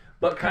stupid,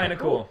 but kind of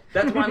cool.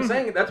 That's why I'm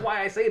saying. That's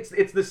why I say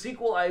it's the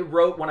sequel I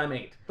wrote when I'm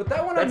 8. But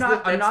that one,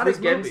 I'm not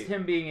against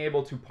him being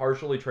able to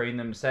partially train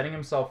them, setting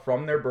himself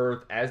from their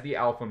birth as the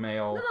alpha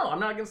male. No, I'm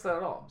not against that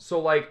at all.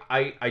 So, like,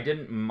 I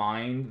didn't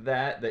mind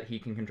that he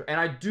can control. And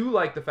I do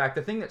like the fact,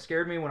 the thing that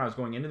scared me when I was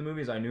going into the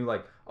movies, I knew,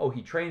 like, oh,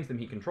 he trains them,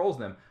 he controls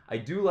them. I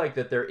do like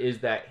that there is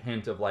that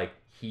hint of, like,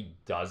 he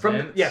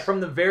doesn't. From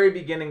the very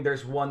beginning,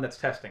 there's one that's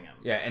testing him.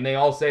 Yeah, and they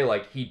all say,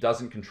 like, he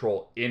doesn't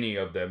control any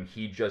of them.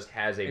 He just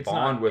has a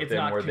bond with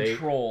them where they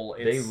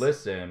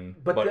listen,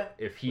 but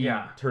if he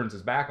turns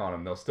his back on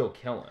him, they'll still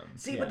kill him.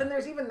 See, but then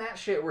there's even that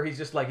shit where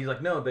he's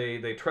like, no,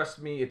 they trust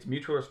me, it's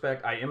mutual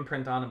respect, I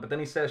imprint on him, but then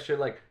he says shit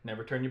like,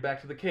 never turn you back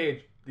to the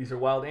cage. These are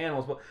wild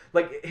animals. Well,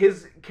 like,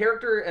 his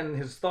character and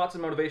his thoughts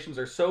and motivations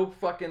are so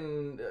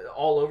fucking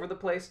all over the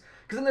place.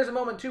 Because then there's a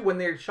moment, too, when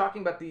they're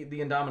talking about the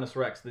Indominus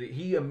Rex, that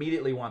he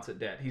immediately wants it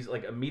dead. He's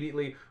like,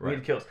 immediately, we need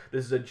to kill us.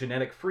 This is a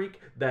genetic freak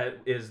that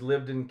is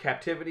lived in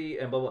captivity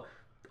and blah, blah.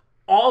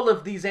 all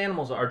of these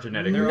animals are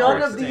genetic.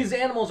 None of these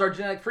animals are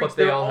genetic freaks.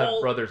 But they all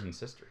have brothers and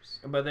sisters.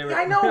 But they were.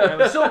 I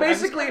know. So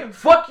basically,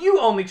 fuck you,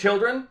 only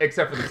children.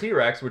 Except for the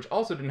T-Rex, which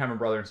also didn't have a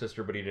brother and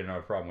sister, but he didn't have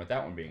a problem with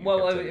that one being.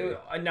 Well,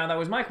 now that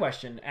was my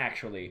question.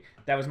 Actually,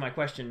 that was my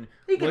question.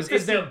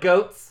 Is there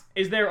goats?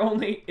 Is there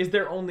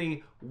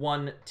only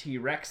one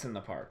T-Rex in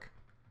the park?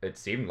 It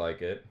seemed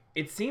like it.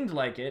 It seemed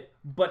like it,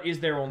 but is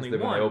there only one?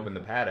 When they opened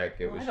the paddock,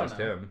 it was just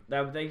him.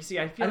 See,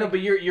 I feel. I know,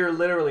 but you're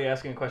literally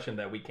asking a question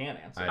that we can't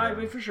answer. I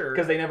mean, for sure,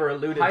 because they never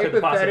alluded to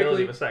the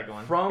possibility of a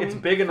second one. It's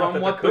big enough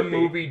from that what the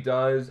movie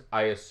does.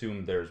 I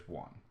assume there's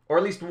one, or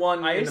at least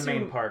one in the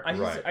main park.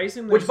 I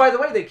assume. Which, by the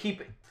way, they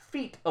keep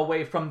feet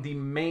away from the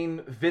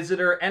main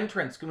visitor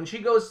entrance. When she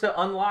goes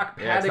to unlock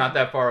paddock, it's not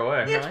that far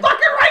away. It's fucking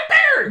right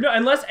there. No,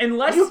 unless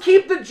you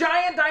keep the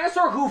giant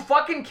dinosaur who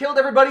fucking killed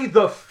everybody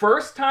the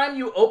first time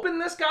you open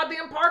this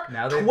goddamn park.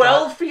 Now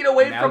 12 feet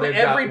away from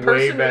every person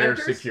way better who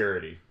enters.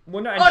 Security.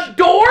 Well, no, a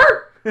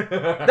door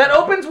that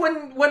opens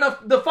when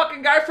the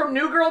fucking guy from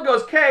New Girl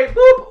goes, "Okay,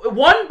 boop."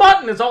 One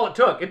button is all it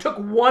took. It took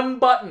one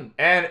button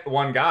and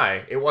one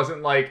guy. It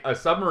wasn't like a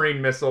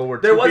submarine missile where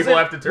two people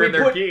have to turn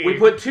their key. We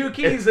put two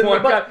keys in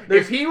one guy.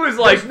 If he was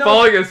like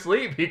falling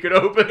asleep, he could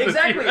open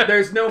exactly.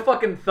 There's no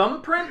fucking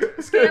thumbprint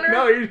scanner.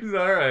 No, he's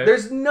all right.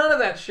 There's none of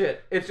that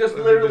shit. It's just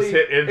literally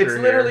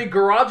literally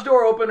garage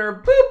door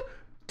opener. Boop.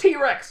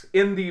 T-Rex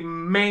in the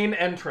main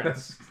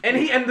entrance, and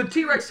the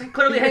T-Rex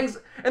clearly hangs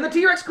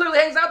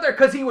out there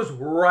because he was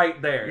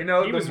right there. You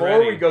know, the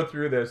more we go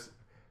through this,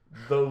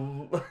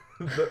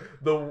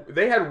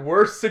 they had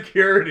worse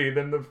security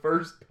than the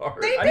first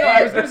part. They did.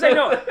 I was gonna say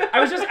no. I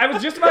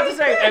was just about to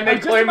say, and they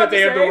claim that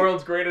they have the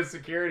world's greatest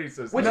security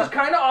system, which is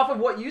kind of off of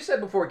what you said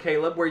before,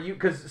 Caleb,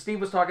 because Steve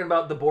was talking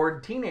about the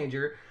bored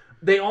teenager.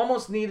 They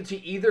almost needed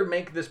to either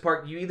make this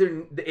park.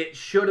 It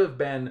should have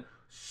been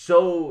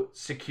so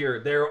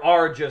secure. There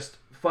are just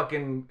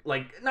fucking,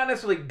 like, not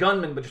necessarily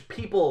gunmen, but just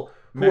people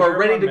who are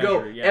ready to go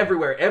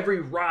everywhere. Every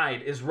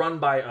ride is run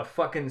by a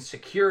fucking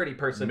security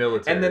person.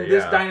 Military, and then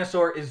this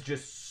dinosaur is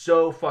just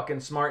so fucking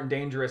smart and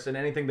dangerous, and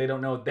anything they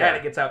don't know, it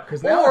gets out.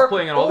 Because now it's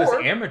playing on all this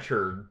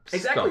amateur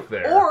stuff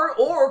there.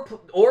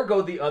 Or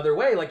go the other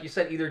way, like you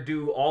said, either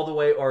do all the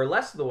way or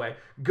less of the way.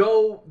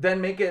 Go, then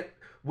make it.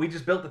 We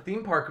just built the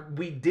theme park.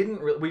 We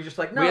just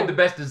like, no. We had the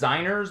best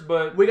designers,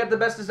 but... We got the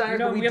best designers,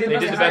 but we didn't... They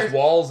did the best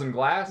walls and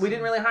glass. We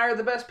didn't really hire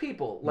the best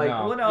people. Like,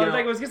 like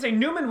I was going to say,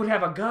 Newman would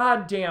have a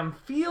goddamn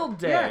field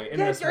day in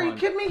this one. Are you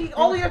kidding me?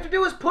 All you have to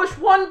do is push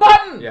one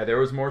button! Yeah, there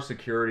was more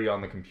security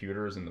on the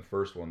computers in the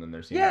first one than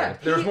there seemed to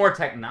be. There was more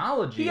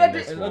technology in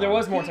this one. There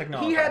was more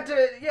technology. He had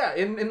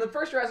to, in the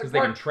first Jurassic Park... Because they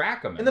can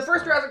track them. In the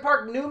first Jurassic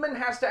Park, Newman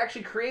has to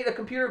actually create a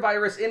computer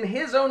virus in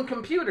his own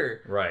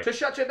computer to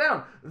shut shit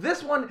down.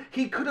 This one,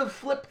 he could have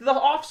flipped the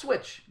off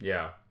switch.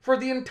 Yeah. For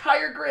the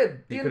entire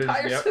grid, the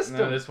entire system.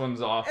 No, this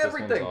one's off.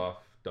 Everything. This one's off.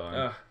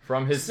 Done.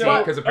 From his seat,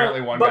 because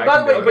apparently one guy. By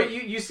the way, but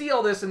you see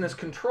all this in this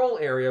control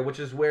area, which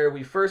is where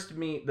we first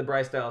meet the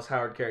Bryce Dallas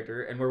Howard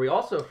character, and where we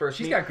also first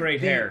meet. She's got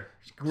great hair.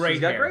 She's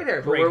got great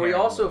hair. But where we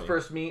also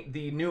first meet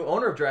the new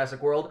owner of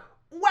Jurassic World,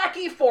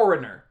 Wacky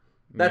Foreigner.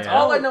 That's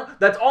all I know.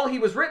 That's all he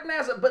was written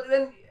as. But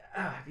then.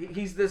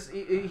 He's this.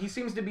 He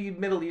seems to be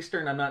Middle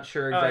Eastern. I'm not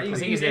sure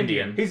exactly. He's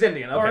Indian. He's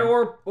Indian. Okay.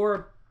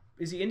 Or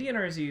is he Indian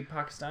or is he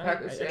Pakistani?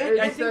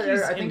 I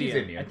think he's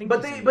Indian.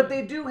 But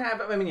they do have.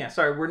 I mean,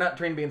 sorry, we're not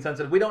trained being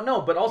sensitive. We don't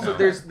know. But also,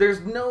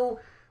 there's no.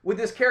 With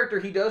this character,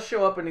 he does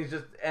show up and he's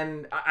just,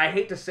 and I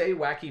hate to say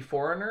wacky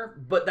foreigner,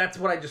 but that's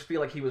what I just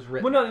feel like he was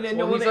written.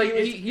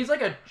 He's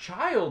like a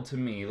child to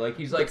me. Like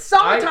he's like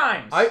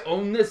sometimes I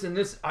own this and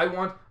this. I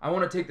want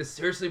to take this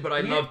seriously, but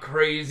I love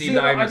crazy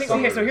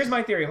dinosaurs. So here's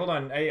my theory. Hold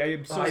on,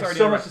 I'm so sorry. I have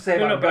so much to say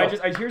about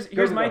it. But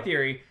here's my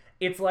theory.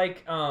 It's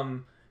like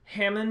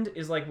Hammond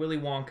is like Willy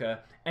Wonka,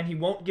 and he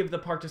won't give the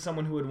park to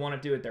someone who would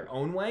want to do it their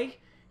own way.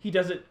 He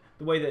does it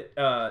the way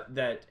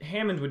that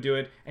Hammond would do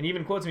it, and he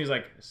even quotes me. He's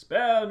like,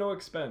 "Spare no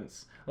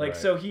expense." Like,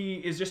 so he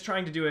is just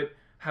trying to do it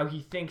how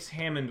he thinks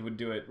Hammond would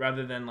do it,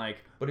 rather than like.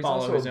 But he's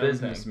follow also his a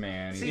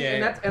businessman. See,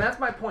 and that's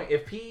my point.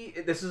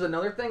 This is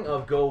another thing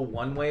of go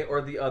one way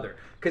or the other,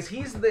 because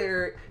he's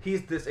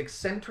this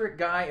eccentric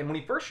guy, and when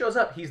he first shows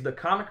up, he's the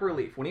comic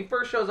relief. When he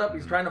first shows up,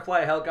 he's trying to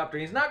fly a helicopter.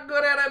 He's not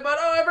good at it, but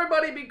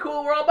everybody be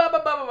cool. We're all blah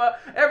blah blah blah blah.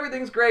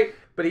 Everything's great,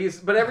 but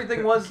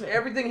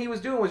everything he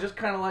was doing was just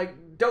kind of like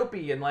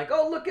dopey and like,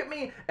 oh, look at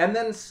me. And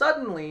then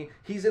suddenly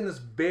he's in this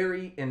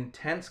very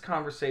intense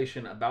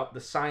conversation about the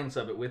science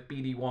of it with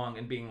BD Wong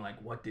and being like,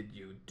 what did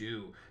you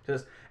do to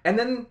this? And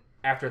then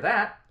after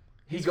that,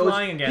 he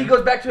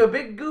goes back to a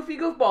big goofy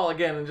goofball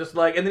again, and just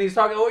like, and then he's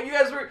talking, oh, you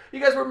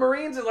guys were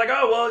Marines. It's like,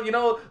 oh,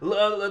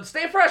 well,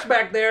 stay fresh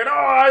back there. No,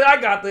 I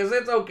got this.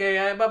 It's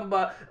okay. Blah blah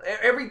blah.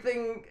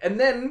 Everything, and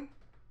then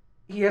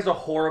he has a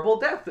horrible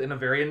death in a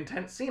very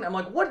intense scene. I'm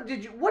like, what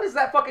is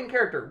that fucking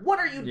character? What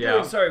are you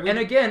doing? Sorry. And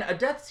again, a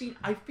death scene,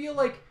 I feel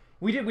like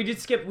we did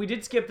skip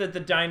that the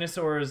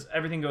dinosaurs,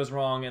 everything goes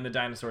wrong and the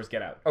dinosaurs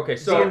get out. Okay,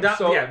 so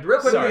real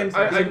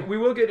quick, we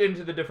will get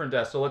into the different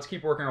deaths, so let's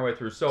keep working our way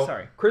through. So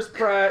sorry. Chris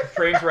Pratt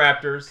trains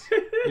raptors.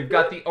 You've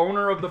got the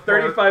owner of the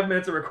park. 35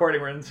 minutes of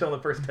recording. We're until the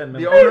first 10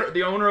 minutes.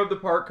 The owner of the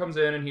park comes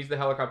in, and he's the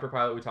helicopter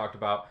pilot we talked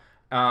about.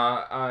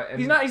 And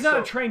he's not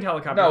a trained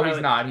helicopter pilot. No,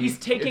 he's not. He's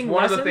taking it's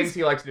one lessons. of the things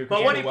he likes to do.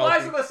 But when he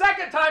flies for the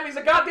second time, he's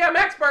a goddamn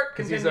expert.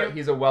 Continue.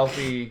 He's a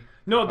wealthy...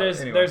 No,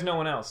 there's no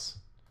one else.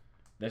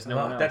 There's no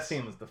one else. That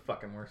scene was the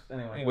fucking worst.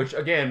 Anyway. Which,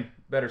 again,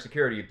 better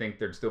security, you'd think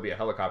there'd still be a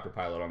helicopter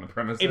pilot on the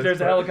premises. If there's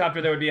a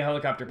helicopter, there would be a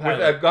helicopter pilot.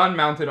 With a gun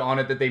mounted on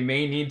it that they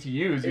may need to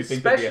use, you'd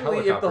think there'd be a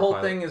helicopter Especially if the whole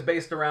pilot. thing is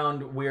based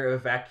around we're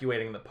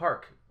evacuating the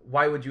park.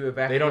 Why would you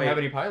evacuate? They don't have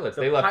any pilots.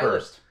 They left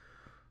first.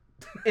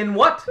 In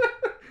what?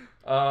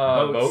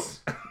 Boats.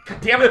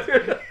 God damn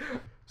it.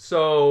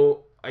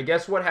 So, I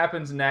guess what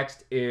happens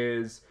next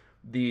is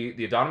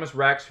the Adonis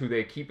Rex, who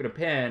they keep in a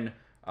pen...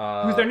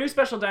 who's their new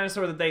special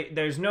dinosaur that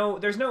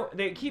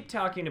they keep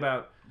talking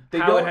about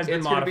how it has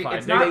been modified.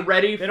 It's not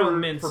ready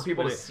for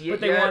people to see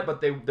it yet, but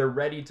they're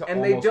ready to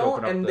almost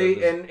open up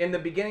and in the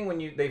beginning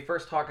when they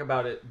first talk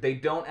about it, they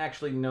don't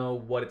actually know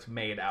what it's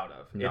made out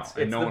of. No,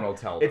 no one will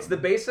tell them. It's the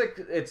basic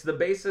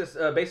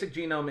basic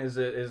genome is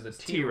a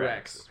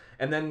T-Rex.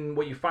 And then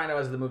what you find out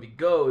as the movie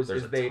goes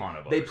is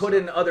they put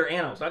in other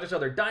animals, not just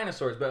other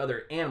dinosaurs, but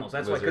other animals.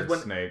 That's Lizards, why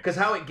snakes. because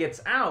how it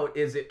gets out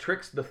is it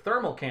tricks the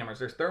thermal cameras.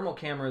 There's thermal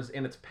cameras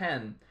in its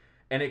pen,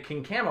 and it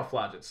can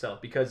camouflage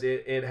itself because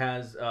it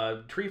has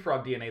tree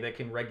frog DNA that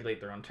can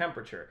regulate their own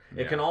temperature.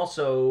 It can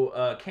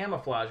also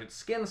camouflage its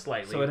skin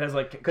slightly. So it has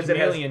like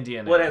chameleon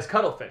DNA. Well, it has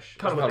cuttlefish.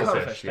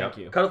 Cuttlefish, thank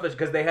you. Cuttlefish,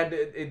 because they had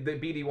the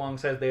BD Wong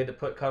says they had to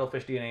put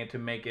cuttlefish DNA to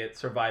make it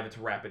survive its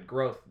rapid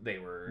growth.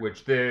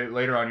 Which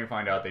later on you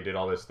find out they did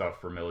all this stuff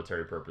for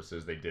military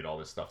purposes. They did all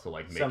this stuff to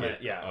like make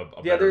it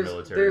a better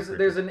military.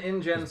 There's an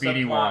InGen subplot.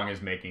 BD Wong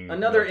is making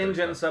another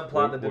InGen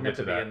subplot that didn't have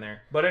to be in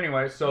there. But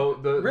anyway, so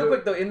real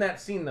quick though, in that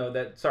scene though,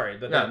 that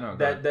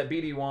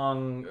BD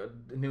Wong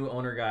new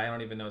owner guy, I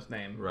don't even know his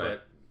name, right?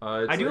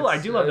 But I do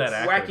love that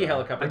actor. Wacky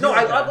helicopter. No,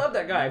 I love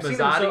that guy. I've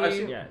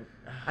seen him.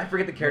 I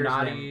forget the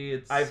character's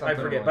name. I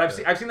forget,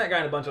 but I've seen that guy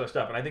in a bunch of other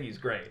stuff, and I think he's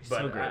great. But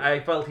so great. I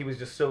felt he was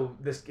just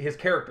his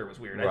character was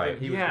weird. Right. I think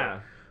he was great.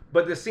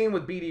 But the scene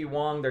with BD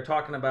Wong, they're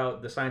talking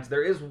about the science.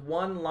 There is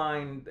one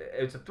line.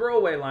 It's a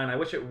throwaway line. I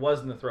wish it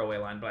wasn't a throwaway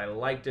line, but I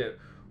liked it.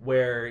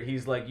 Where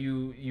he's like,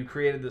 you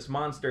created this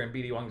monster, and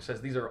BD Wong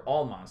says, these are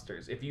all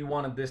monsters. If you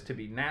wanted this to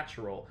be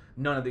natural,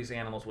 none of these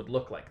animals would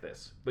look like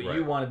this. But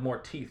you wanted more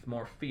teeth,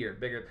 more fear,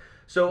 bigger.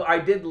 So I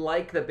did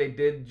like that they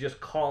did just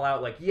call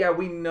out, like, yeah,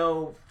 we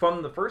know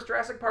from the first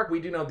Jurassic Park, we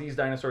do know these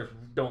dinosaurs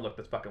don't look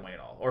this fucking way at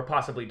all, or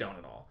possibly don't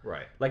at all.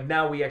 Right. Like,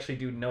 now we actually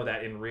do know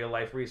that in real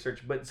life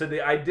research. But so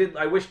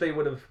I wish they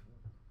would have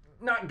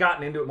not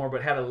gotten into it more,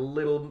 but had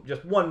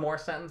just one more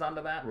sentence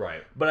onto that.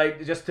 Right. But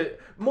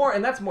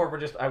and that's more for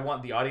just, I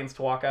want the audience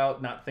to walk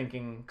out not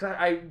thinking, cause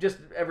I just,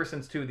 ever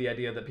since too, the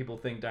idea that people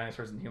think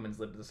dinosaurs and humans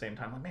lived at the same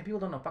time, like, man, people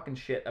don't know fucking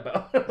shit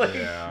about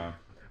yeah.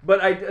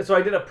 But I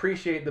did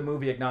appreciate the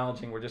movie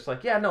acknowledging, we're just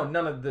like, yeah, no,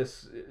 none of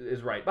this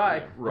is right.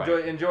 Bye.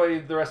 Right.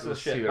 Enjoy the rest of the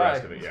shit. See the Bye.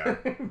 rest of it, yeah.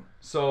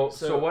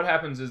 So what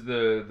happens is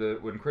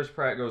when Chris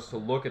Pratt goes to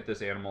look at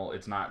this animal,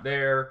 it's not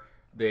there.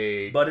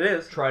 But it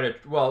is.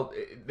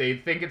 They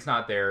think it's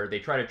not there. They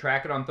try to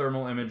track it on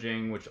thermal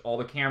imaging, which all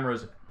the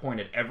cameras point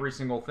at every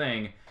single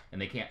thing,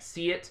 and they can't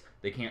see it.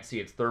 They can't see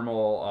its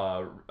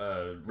thermal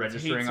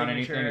registering on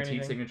anything, its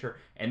heat signature.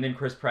 And then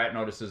Chris Pratt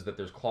notices that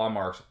there's claw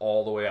marks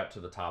all the way up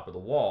to the top of the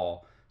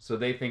wall. So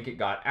they think it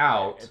got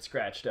out. It's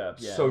scratched up,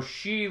 yeah. So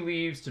she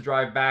leaves to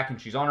drive back, and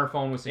she's on her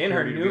phone with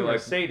security. In her new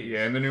Mercedes.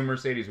 Yeah, in the new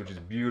Mercedes, which is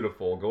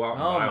beautiful. Go out and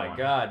buy one. Oh my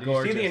god. Did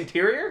you see the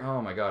interior? Oh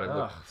my god, it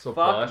looks so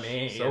fuck plush.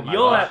 me. So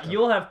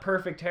You'll have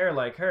perfect hair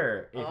like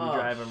her if you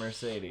drive a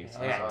Mercedes.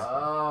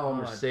 Oh,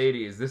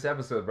 Mercedes. This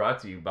episode brought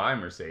to you by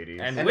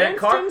Mercedes. And that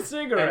car,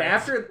 cigarettes.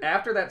 And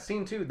after that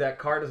scene too, that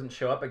car doesn't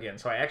show up again.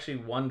 So I actually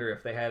wonder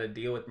if they had a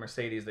deal with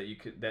Mercedes that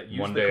used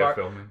one the day car. Of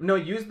filming. No,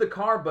 use the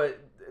car, but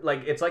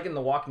like it's like in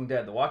The Walking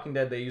Dead. The Walking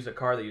Dead, they use a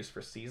car they use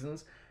for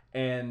seasons,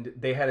 and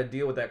they had a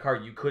deal with that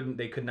car.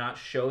 They could not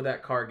show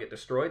that car get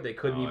destroyed. They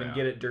couldn't even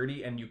get it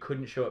dirty, and you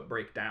couldn't show it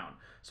break down.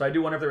 So I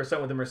do wonder if there was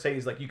something with the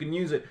Mercedes, like you can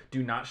use it,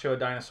 do not show a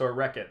dinosaur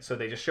wreck it. So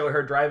they just show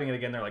her driving it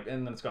again. They're like,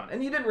 and then it's gone.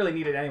 And you didn't really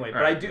need it anyway.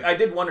 But I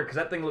did wonder because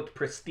that thing looked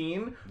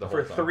pristine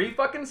for 3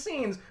 fucking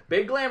scenes,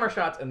 big glamour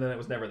shots, and then it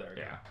was never there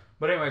again. Yeah.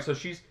 But anyway, so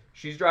she's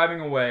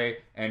driving away,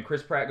 and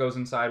Chris Pratt goes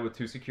inside with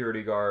 2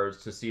 security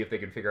guards to see if they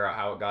can figure out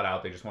how it got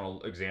out. They just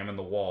want to examine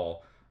the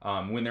wall.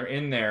 When they're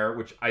in there,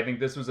 which I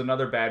think this was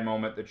another bad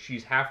moment, that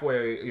she's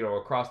halfway,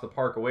 across the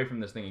park away from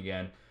this thing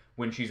again,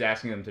 when she's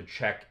asking them to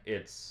check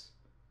its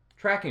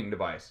tracking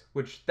device,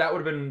 which that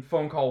would have been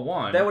phone call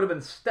 1. That would have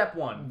been step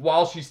 1.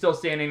 While she's still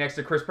standing next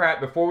to Chris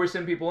Pratt, before we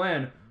send people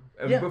in,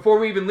 before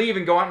we even leave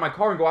and go out in my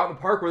car and go out in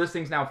the park where this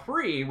thing's now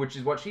free, which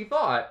is what she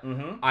thought,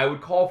 I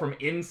would call from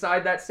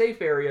inside that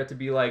safe area to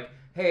be like,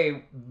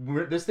 hey,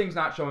 this thing's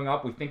not showing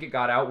up. We think it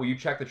got out. Will you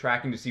check the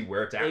tracking to see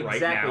where it's at right now?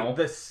 Exactly.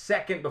 The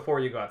second before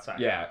you go outside.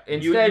 Yeah.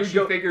 Instead,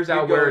 she figures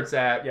out where it's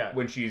at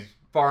when she's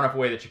far enough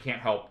away that you can't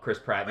help Chris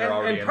Pratt. They're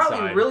already and probably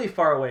inside. really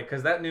far away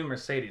because that new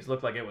Mercedes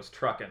looked like it was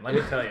trucking. Let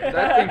me tell you.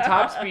 That thing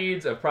top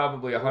speeds of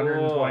probably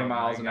 120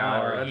 miles an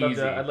hour. I'd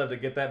love to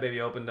get that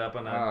baby opened up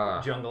on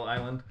a jungle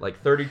island.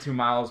 Like 32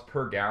 miles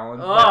per gallon.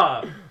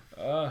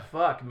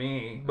 Fuck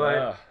me.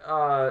 But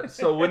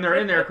so when they're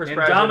in there, Chris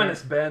Pratt.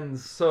 Indominus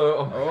Benz.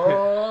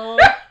 So.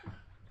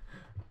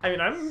 I mean,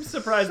 I'm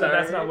surprised that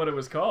that's not what it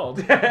was called.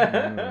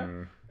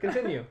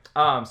 Continue.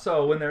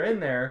 So when they're in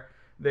there,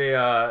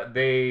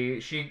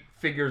 she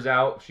figures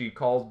out, she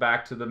calls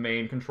back to the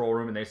main control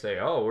room and they say,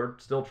 oh, we're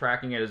still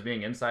tracking it as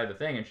being inside the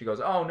thing. And she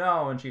goes, oh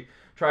no. And she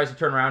tries to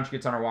turn around. She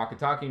gets on her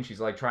walkie-talkie and she's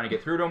like trying to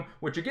get through to him,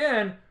 which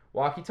again,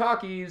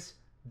 walkie-talkies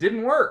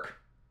didn't work.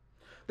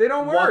 They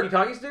don't work.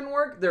 Walkie-talkies didn't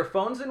work. Their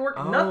phones didn't work.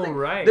 Nothing.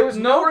 Right. There was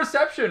no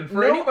reception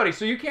for anybody,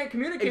 so you can't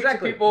communicate to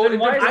people. Then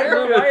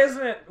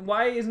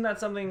why isn't that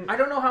something? I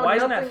don't know how. Why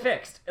isn't that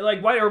fixed?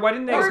 Like why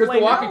didn't they? Because the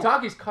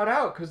walkie-talkies cut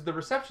out because the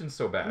reception's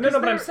so bad. No,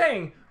 but I'm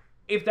saying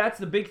if that's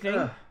the big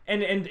thing,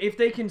 and if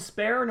they can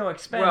spare no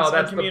expense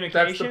on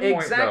communication, that's the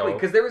point, exactly.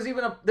 Because there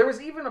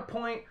was even a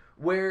point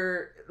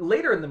where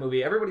later in the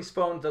movie everybody's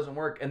phone doesn't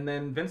work, and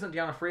then Vincent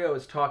D'Onofrio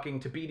is talking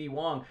to BD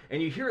Wong,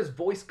 and you hear his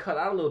voice cut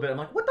out a little bit. I'm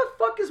like, what the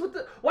fuck is with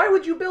the? Why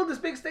would you build this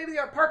big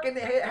state-of-the-art park and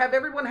have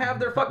everyone have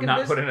their fucking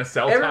put in a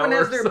cell Everyone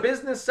towers. has their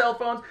business cell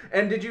phones.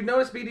 And did you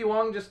notice BD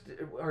Wong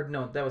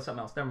no, that was something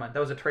else. Never mind. That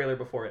was a trailer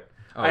before it.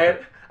 Oh, okay.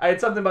 I had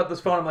something about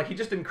this phone. I'm like, he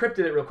just encrypted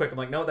it real quick. I'm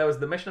like, no, that was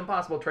the Mission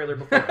Impossible trailer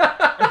before it.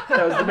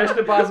 That was the Mission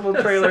Impossible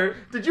trailer.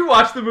 Did you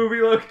watch the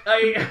movie, Luke?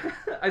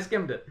 I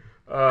skimmed it.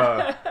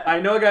 I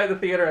know a guy at the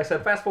theater. I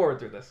said, fast forward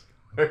through this.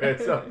 Okay,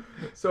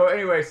 so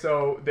anyway,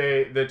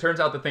 it turns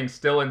out the thing's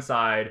still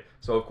inside.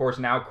 So of course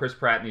now Chris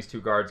Pratt and these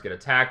two guards get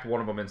attacked.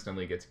 One of them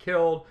instantly gets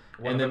killed.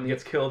 One of them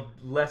gets killed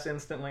less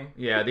instantly.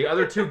 Yeah, the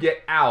other two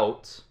get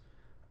out,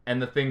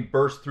 and the thing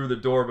bursts through the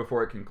door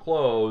before it can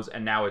close,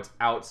 and now it's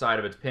outside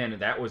of its pin.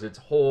 And that was its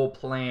whole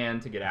plan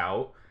to get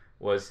out.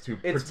 Was to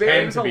pretend to be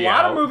out. There's a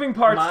lot of moving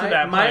parts to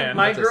that plan.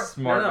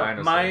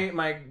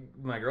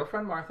 My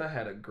girlfriend Martha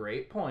had a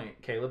great point.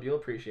 Caleb, you'll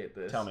appreciate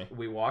this. Tell me.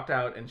 We walked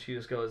out and she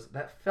just goes,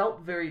 that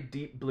felt very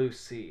Deep Blue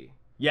Sea.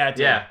 Yeah, it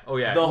did. Yeah. Oh,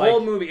 yeah. The whole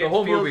movie. The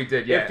whole movie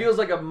did, yeah. It feels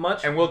like a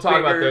much And we'll talk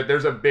about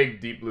there's a big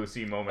Deep Blue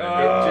Sea moment.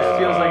 It just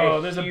feels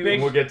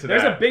like we'll get to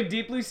that. There's a big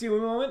Deep Blue Sea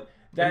moment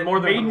that more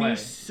than made me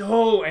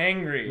so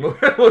angry. We'll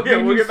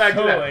get back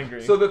to that.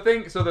 Angry. So the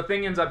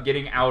thing ends up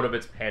getting out of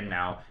its pen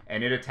now,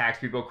 and it attacks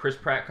people. Chris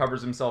Pratt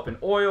covers himself in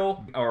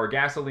oil or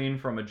gasoline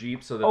from a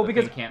Jeep so that the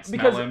thing can't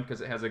smell him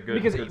because it has a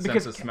good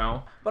sense of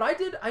smell. But I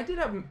did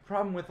have a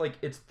problem with like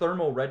its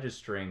thermal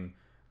registering.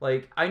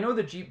 Like I know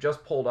the Jeep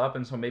just pulled up,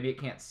 and so maybe it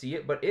can't see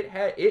it, but it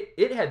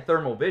had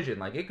thermal vision.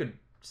 Like it could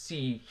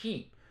see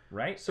heat.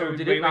 Right? So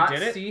did it not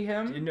see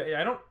him?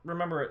 I don't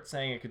remember it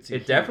saying it could see.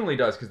 It definitely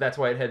does, because that's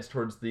why it heads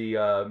towards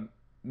the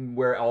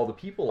where all the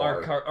people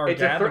are.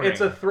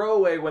 It's a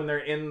throwaway when they're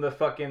in the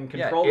fucking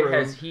control room. It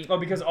has heat. Oh,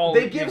 because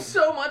they give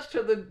so much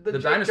to the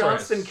Jake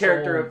Johnson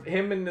character of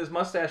him and his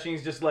mustache, and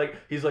he's like,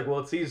 well,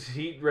 it sees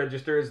heat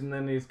registers, and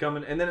then he's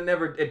coming, and then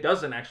it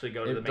doesn't actually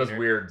go to the main area. It does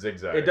weird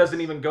zigzags. It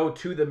doesn't even go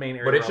to the main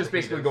area. But it's just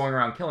basically going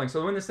around killing.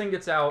 So when this thing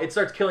gets out, it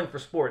starts killing for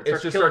sport.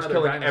 It just starts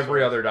killing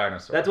every other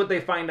dinosaur. That's what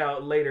they find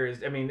out later.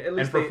 At least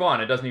and for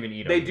fun, it doesn't even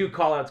eat them. They do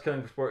call out it's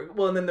killing for sport.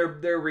 Well, and then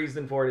their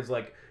reason for it is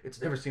like, it's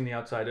never seen the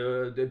outside.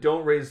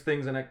 Don't raise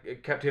things in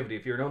captivity.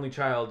 If you're an only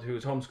child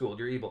who's homeschooled,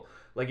 you're evil.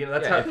 Like, you know,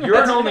 that's how. If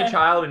you're an only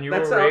child and you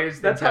were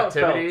raised in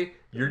captivity,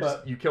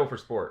 you kill for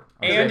sport.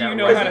 And you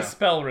know how to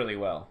spell really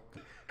well.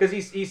 Because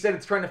he said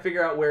it's trying to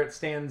figure out where it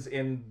stands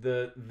in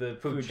the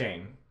food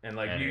chain. And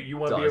like, you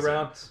want to be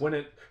around when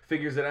it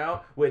figures it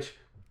out, which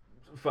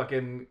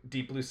fucking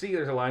Deep Blue Sea,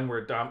 there's a line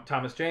where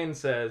Thomas Jane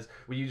says,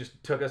 well, you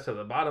just took us to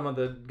the bottom of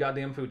the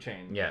goddamn food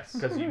chain. Yes.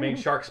 Because you made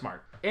shark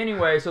smart.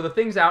 Anyway, so the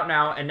thing's out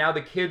now, and now the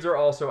kids are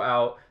also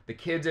out. The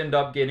kids end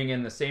up getting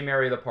in the same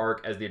area of the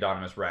park as the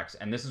Adonis Rex.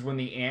 And this is when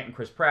the aunt and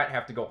Chris Pratt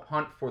have to go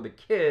hunt for the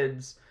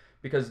kids,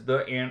 because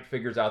the aunt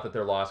figures out that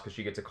they're lost because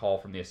she gets a call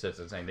from the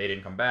assistant saying they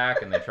didn't come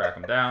back, and they track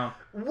them down.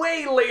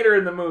 Way later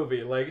in the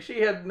movie. Like,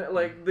 she had,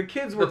 like, the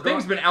kids were The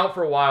thing's been out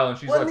for a while, and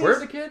she's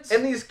where's the kids?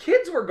 And these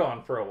kids were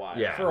gone for a while.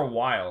 Yeah. For a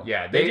while.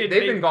 Yeah, they've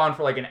been gone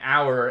for like an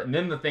hour, and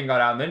then the thing got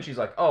out, and then she's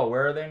like, oh,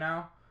 where are they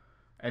now?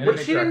 And but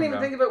she didn't even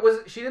think of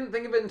it. She didn't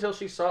think of it until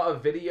she saw a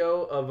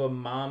video of a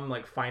mom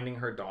like finding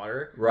her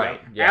daughter. Right.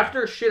 Like, yeah.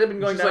 After shit had been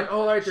going down. She's like,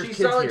 oh, right, there's kids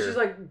here. She's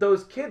like,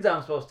 those kids I'm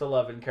supposed to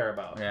love and care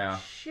about. Yeah.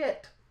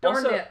 Shit.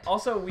 Darn it.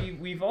 Also,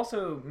 we've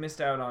also missed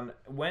out on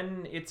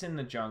when it's in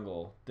the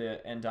jungle,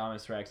 the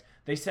Indominus Rex.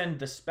 They send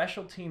the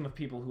special team of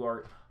people who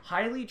are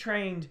highly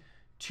trained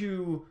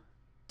to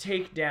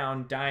take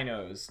down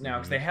dinos now,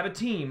 because they have a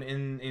team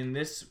in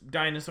this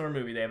dinosaur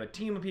movie. They have a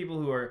team of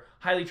people who are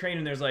highly trained,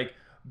 and there's like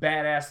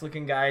badass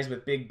looking guys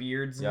with big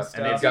beards and stuff.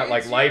 And they've got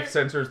like life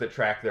sensors that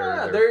track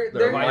their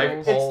they're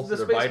life pulse, it's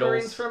the their Space vitals.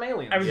 Marines from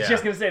Aliens. I was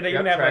just gonna say they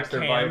even have like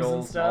their cams vitals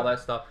and stuff. all that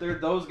stuff. They're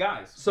those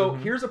guys. So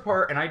here's a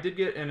part, and I did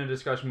get in a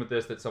discussion with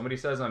this that somebody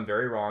says I'm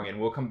very wrong, and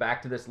we'll come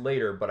back to this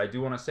later, but I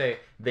do want to say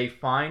they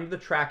find the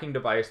tracking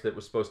device that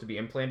was supposed to be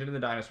implanted in the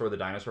dinosaur. The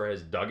dinosaur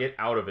has dug it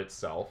out of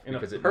itself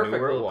because it knew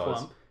where it was.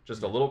 Clump.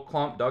 Just a little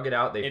clump, dug it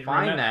out. They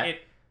find that.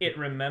 It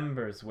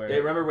remembers where. They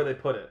remember where they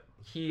put it.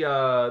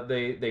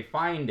 They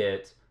find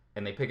it,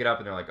 and they pick it up,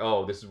 and they're like,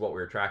 oh, this is what we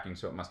were tracking,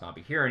 so it must not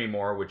be here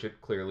anymore, which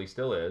it clearly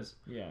still is.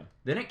 Yeah.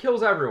 Then it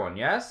kills everyone,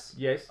 yes?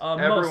 Yes.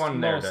 Everyone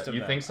most there. of You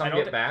them. think some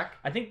get back?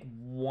 I think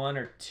 1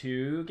 or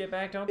 2 get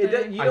back, don't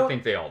I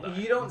think they all die.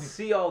 You don't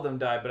see all of them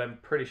die, but I'm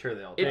pretty sure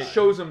they all die. It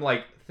shows them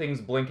like things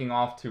blinking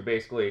off to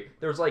basically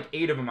there's like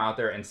 8 of them out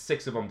there and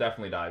 6 of them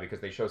definitely die because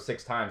they show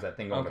 6 times that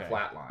thing going to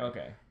flatline.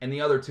 Okay. And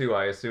the other 2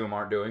 I assume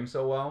aren't doing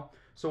so well.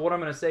 So what I'm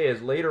going to say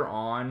is later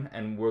on,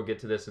 and we'll get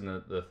to this in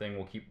the thing,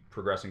 we'll keep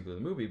progressing through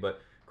the movie,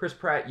 but Chris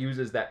Pratt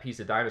uses that piece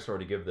of dinosaur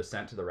to give the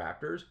scent to the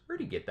raptors.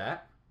 Where'd he get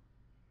that?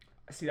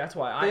 See, that's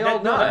why They all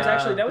died. that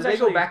was Did actually they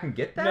go back and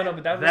get that? No,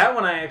 but that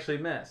one I actually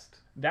missed.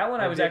 That one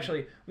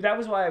that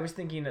was why I was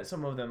thinking that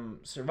some of them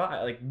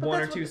survived, like But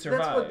 1 or 2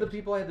 survived. That's what the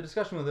people I had the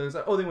discussion with. It was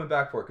like, oh, they went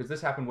back for it because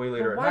this happened way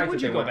later Well, at why night. would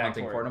that you they go went back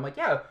hunting for for it. it? I'm like,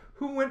 yeah,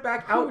 who went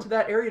back out to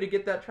that area to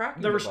get that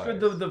tracking device?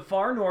 the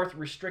far north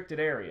restricted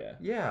area.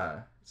 Yeah.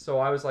 So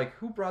I was like,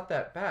 who brought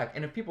that back?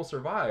 And if people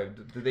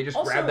survived, did they just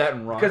Also, grab that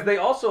and run? Because they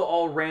also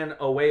all ran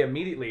away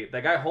immediately.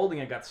 The guy holding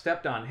it got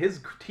stepped on.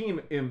 His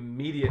team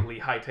immediately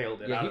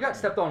hightailed it. Yeah, out he of got there.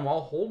 stepped on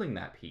while holding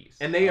that piece.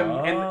 And they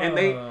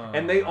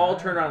all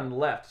turned around and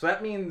left. So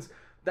that means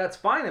that's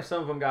fine if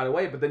some of them got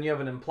away, but then you have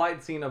an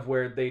implied scene of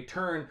where they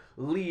turn,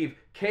 leave,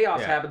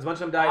 chaos happens, a bunch of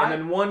them die, and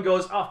then one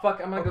goes, "Oh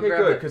fuck, I'm gonna go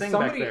grab that thing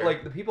somebody, back there."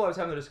 like the people I was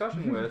having the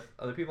discussion with,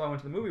 the people I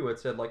went to the movie with,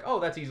 said like, "Oh,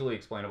 that's easily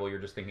explainable.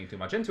 You're just thinking too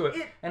much into it."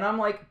 And I'm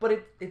like,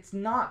 "But it's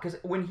not," because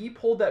when he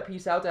pulled that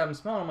piece out to have him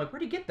smell, I'm like,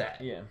 "Where'd he get that?"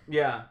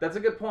 Yeah, that's a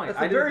good point. That's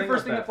the very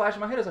first thing that flashed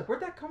in my head. Is like,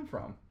 "Where'd that come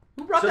from?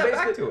 Who brought So that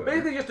back to it?"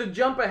 basically, just to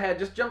jump ahead,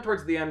 just jump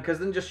towards the end, because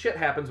then just shit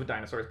happens with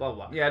dinosaurs, blah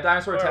blah blah. Yeah,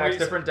 dinosaur attacks,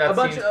 different death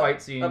scenes,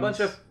 fight scenes, a bunch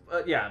of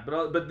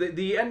but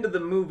the end of the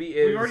movie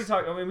is. We already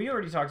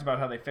talked about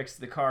how they fixed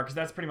the car because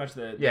that's pretty much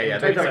the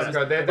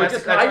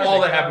That's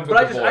all that happens. But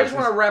I just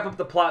want to wrap up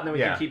the plot and then we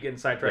can keep getting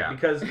sidetracked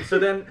because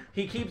then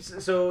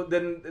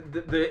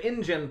the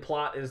InGen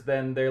plot is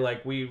then they're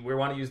like we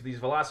want to use these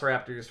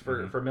Velociraptors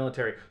for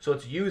military, so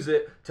let's use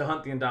it to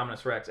hunt the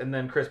Indominus Rex, and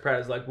then Chris Pratt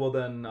is like, well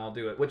then I'll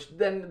do it, which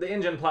then the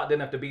InGen plot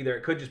didn't have to be there.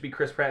 It could just be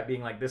Chris Pratt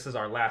being like, this is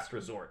our last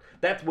resort.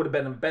 That would have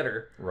been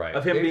better, right?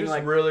 Of him they being just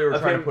like really were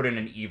trying to put in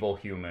an evil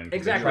human.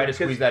 Exactly. Try to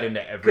squeeze that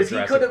into every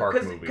Jurassic Park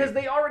movie. Because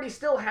they already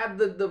still had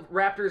the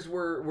Raptors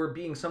were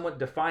being somewhat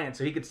defiant,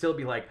 so he could still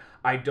be like,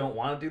 I don't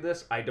want to do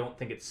this. I don't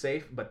think it's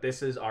safe, but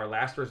this is our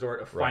last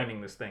resort of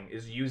finding this thing,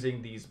 is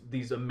using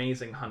these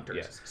amazing hunters.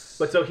 Yes.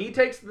 But so he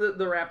takes the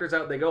Raptors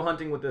out. They go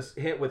hunting with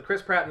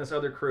Chris Pratt and this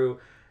other crew.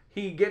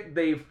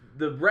 The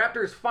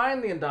Raptors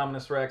find the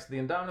Indominus Rex. The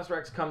Indominus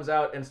Rex comes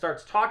out and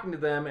starts talking to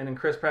them, and then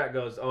Chris Pratt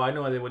goes, "Oh, I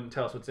know they wouldn't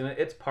tell us what's in it.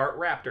 It's part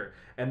Raptor."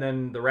 And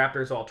then the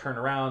Raptors all turn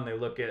around, they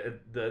look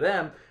at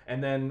them,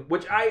 and then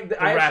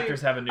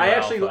Raptors have a new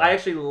alpha. I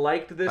actually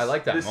liked this. I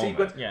like that this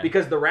moment. sequence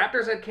because the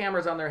Raptors had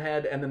cameras on their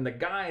head, and then the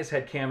guys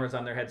had cameras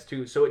on their heads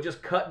too. So it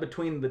just cut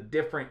between the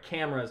different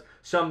cameras,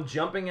 some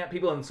jumping at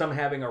people and some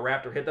having a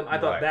Raptor hit them. I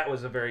thought that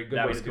was a very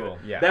good way to do it.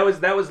 Yeah. That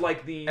was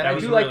like the. And I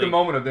do like the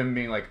moment of them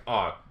being like,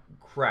 "Oh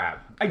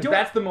crap!"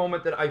 That's the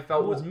moment that I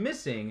felt was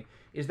missing.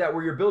 Is that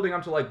where you're building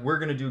up to like, we're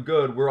gonna do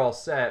good, we're all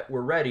set, we're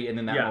ready, and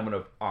then that moment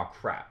of, "Oh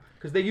crap."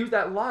 Because they use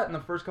that a lot in the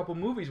first couple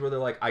movies where they're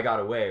like, I got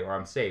away or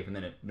I'm safe, and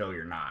then no,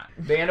 you're not.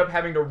 They end up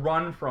having to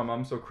run from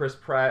them, so Chris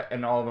Pratt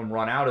and all of them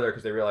run out of there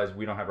because they realize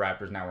we don't have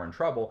Raptors, now we're in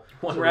trouble.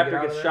 One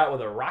Raptor gets shot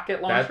with a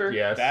rocket launcher.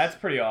 That's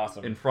pretty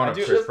awesome. In front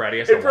of Chris Pratt.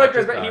 In front of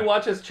Chris Pratt, he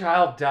watches his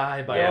child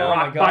die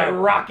by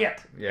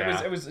rocket.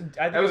 Yeah. It was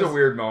a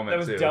weird moment, that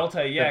was too.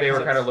 Delta, yeah. That they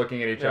were kind of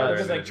looking at each other.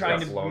 Just and like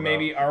trying to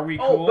maybe, are we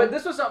cool? Oh, but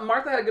this was something,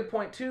 Martha had a good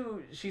point,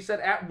 too. She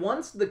said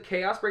once the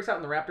chaos breaks out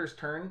and the Raptors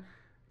turn,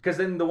 because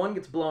then the one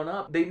gets blown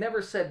up, they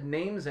never said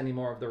names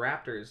anymore of the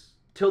Raptors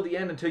till the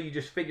end, until you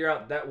just figure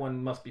out that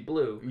one must be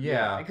blue.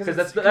 Yeah. Because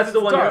that's the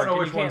one dark, you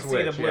and you can't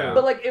see the blue. Yeah.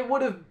 But like it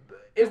would have.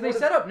 They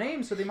set up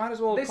names, so they might as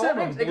well call them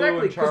Blue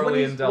exactly, and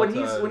Charlie and Delta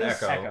when and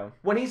he's Echo.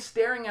 When he's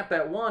staring at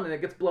that one and it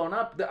gets blown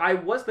up, I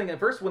was thinking at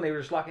first when they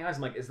were just locking eyes,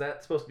 I'm like, is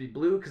that supposed to be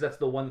Blue? Because that's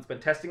the one that's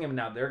been testing him, and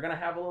now they're going to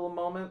have a little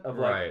moment of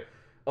like,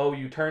 oh,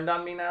 you turned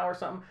on me now or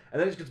something? And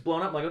then it just gets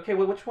blown up. I'm like, okay,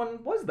 well, which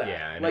one was that?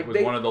 Yeah, and like, it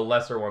was one of the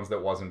lesser ones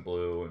that wasn't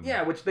Blue. And...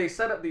 Yeah, which they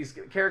set up these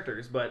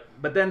characters, but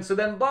then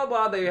blah,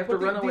 blah, they have to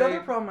run away. The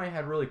other problem I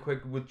had really quick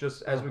with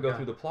just, as we go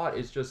through the plot,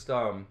 is just,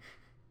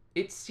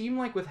 it seemed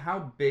like with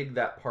how big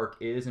that park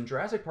is, and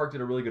Jurassic Park did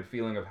a really good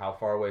feeling of how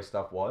far away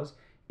stuff was,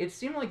 it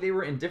seemed like they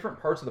were in different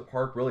parts of the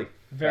park really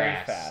very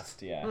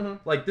fast. Yeah.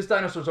 Mm-hmm. Like this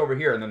dinosaur's over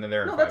here, and then they're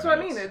there. No, in that's 5 what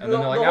I mean. minutes. And then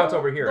they're like, now it's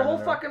over here. The whole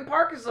fucking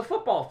park is a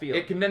football field.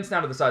 It condensed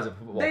down to the size of a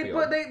football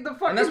field.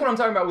 And that's what I'm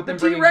talking about with them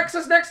the T-Rex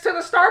is next to the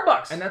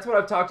Starbucks. And that's what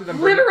I've talked to them.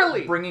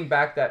 Literally bringing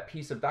back that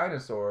piece of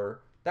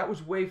dinosaur. That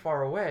was way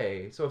far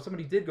away. So if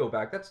somebody did go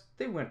back,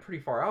 they went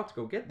pretty far out to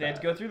go get that. They had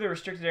to go through the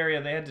restricted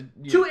area. They had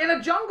to in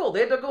a jungle. They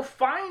had to go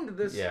find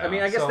this. Yeah, I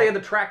mean, I guess they had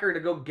the tracker to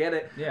go get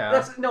it. Yeah.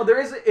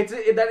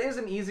 That is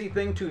an easy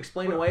thing to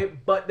explain away,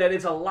 but that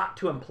is a lot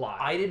to imply.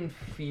 I didn't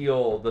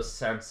feel the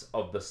sense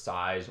of the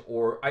size,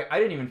 or I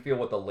didn't even feel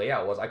what the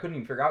layout was. I couldn't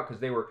even figure out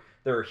because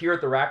they're here at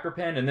the raptor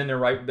pen, and then they're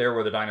right there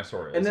where the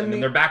dinosaur is, and then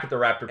they're back at the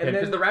raptor pen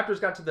because the raptors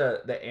got to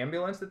the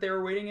ambulance that they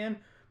were waiting in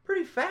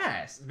pretty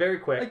fast, very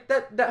quick. Like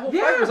that whole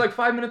fight was like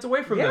 5 minutes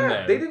away from them.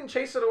 Then they didn't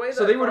chase it away.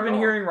 So they would have been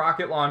hearing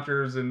rocket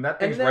launchers, and that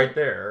thing's right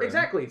there.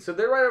 Exactly. So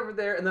they're right over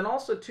there, and then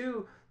also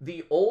too,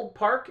 the old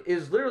park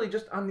is literally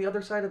just on the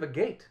other side of a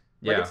gate.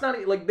 Like it's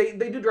not like they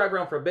do drive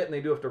around for a bit, and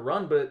they do have to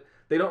run, but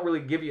they don't really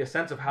give you a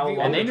sense of how long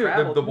and they they knew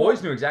traveled. the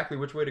boys knew exactly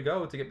which way to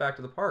go to get back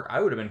to the park.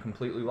 I would have been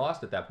completely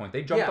lost at that point.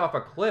 They jumped off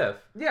a cliff.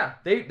 Yeah.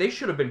 They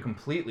should have been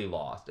completely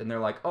lost. And they're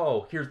like,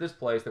 oh, here's this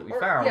place that we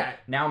found. Yeah.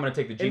 Now I'm going to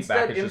take the Jeep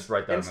back. It's just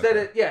right there.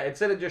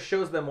 Instead it just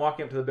shows them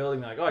walking up to the building.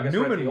 They're like, oh, I guess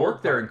Newman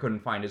worked there and couldn't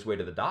find his way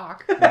to the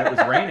dock when it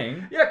was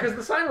raining. Yeah, because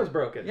the sign was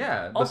broken.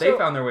 Yeah, but they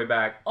found their way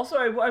back. Also,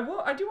 I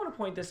do want to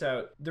point this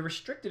out. The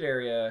restricted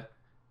area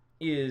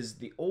is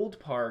the old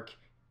park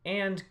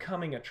and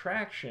coming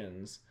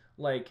attractions.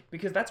 Like,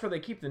 because that's where they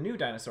keep the new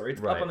dinosaur.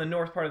 It's up on the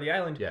north part of the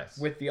island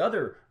with the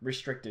other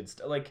restricted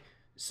stuff. Like,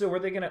 so were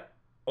they going to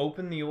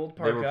open the old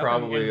park up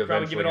probably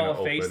give it all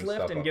a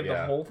facelift and give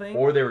the whole thing?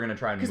 Or they were going to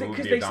try and move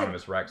the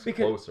Indominus Rex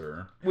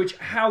closer. Which,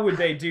 how would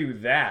they do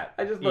that?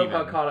 I just love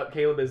how caught up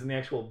Caleb is in the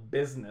actual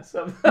business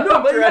of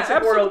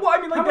Jurassic World. Well,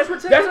 I mean,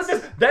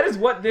 like, that is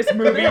what this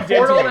movie did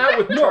to all that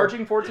with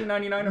charging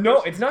 $14.99?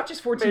 No, it's not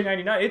just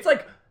 $14.99. It's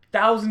like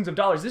thousands of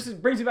dollars. This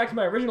brings me back to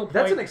my original point.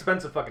 That's an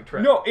expensive fucking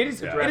trip. No, it is.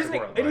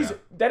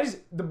 That is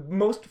the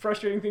most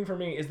frustrating thing for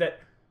me is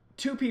that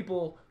two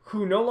people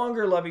who no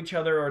longer love each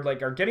other or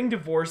like are getting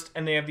divorced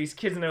and they have these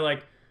kids and they're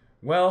like,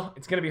 well,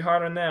 it's gonna be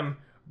hard on them.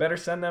 Better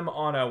send them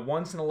on a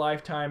once in a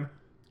lifetime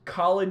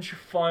college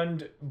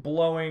fund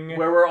blowing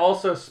where we're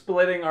also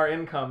splitting our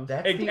incomes.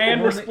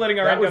 We're splitting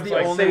our incomes.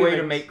 That was the only way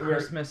to make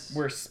Christmas.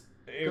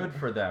 Good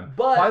for them.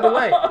 But by the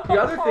way, the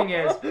other thing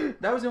is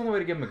that was the only way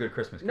to give them a good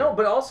Christmas gift. No,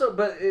 but also,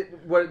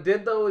 what it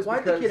did though is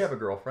why did the kid have a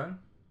girlfriend?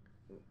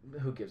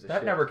 Who gives a shit?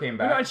 That never came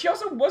back. You know, and she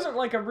also wasn't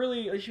like a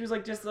really. She was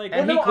like just like.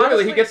 And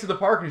honestly, he gets to the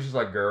park and he's just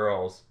like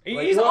girls. He's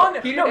need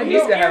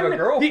to have a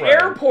girlfriend. The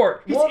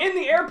airport. He's in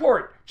the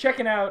airport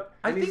checking out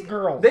these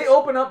girls. They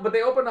open up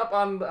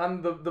on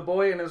the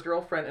boy and his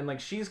girlfriend, and like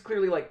she's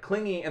clearly like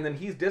clingy, and then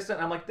he's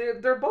distant. I'm like,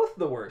 they're both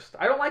the worst.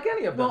 I don't like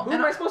any of them. Who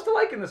am I supposed to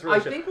like in this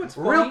relationship? I think what's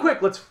funny, real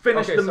quick. Let's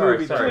finish the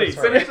movie. Please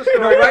finish the story.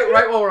 No,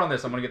 right while we're on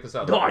this, I'm gonna get this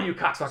out. Oh, you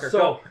cocksucker! So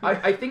go.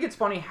 I think it's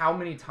funny how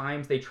many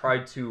times they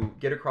tried to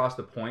get across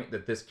the point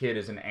that this kid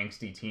is an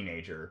angsty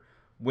teenager.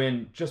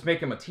 When just make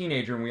him a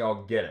teenager and we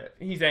all get it.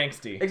 He's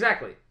angsty.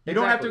 Exactly. He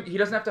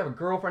doesn't have to have a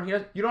girlfriend.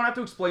 You don't have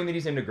to explain that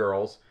he's into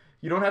girls.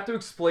 You don't have to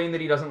explain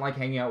that he doesn't like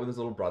hanging out with his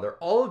little brother.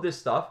 All of this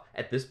stuff,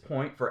 at this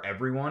point, for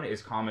everyone, is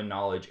common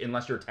knowledge,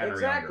 unless you're 10 or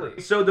younger.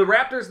 So the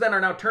raptors then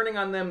are now turning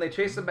on them. They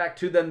chase them back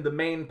to then the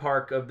main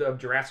park of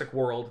Jurassic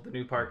World, the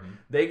new park. Mm-hmm.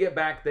 They get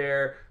back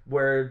there,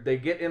 where they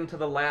get into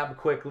the lab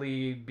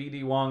quickly.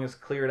 B.D. Wong has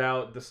cleared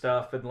out the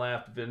stuff and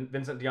left.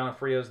 Vincent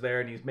D'Onofrio's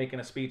there, and he's making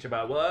a speech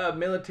about,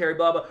 military,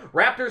 blah, blah.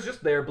 Raptor's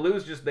just there.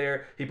 Blue's just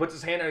there. He puts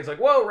his hand out. He's like,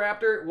 whoa,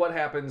 Raptor. What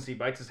happens? He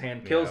bites his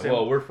hand, kills him.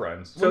 Well, we're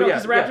friends. So,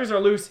 because raptors are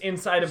loose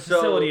inside of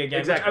facility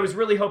again. Exactly. Which I was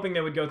really hoping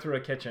they would go through a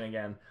kitchen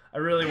again. I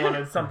really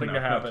wanted something to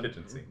happen.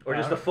 Kitchen scene. Or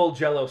just a full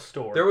Jell-O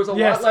store. There was a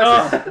lot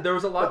less. There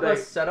was a lot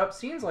less set up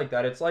scenes like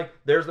that. It's like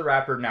there's the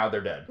raptor, now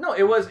they're dead. No,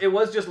 it was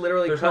just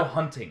literally. There's no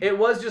hunting. It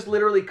was just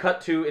literally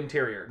cut to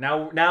interior.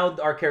 Now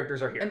our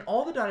characters are here. And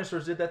all the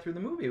dinosaurs did that through the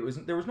movie.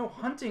 There was no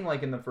hunting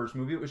like in the first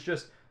movie. It was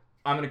just,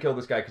 I'm gonna kill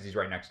this guy because he's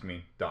right next to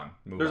me. Done.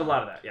 There's a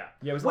lot of that,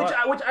 yeah. Which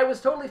I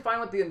was totally fine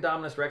with the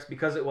Indominus Rex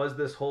because it was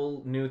this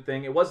whole new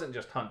thing. It wasn't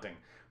just hunting.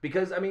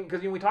 Because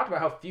we talked about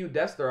how few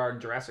deaths there are in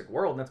Jurassic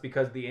World, and that's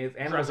because the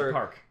animals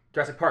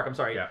Jurassic Park, I'm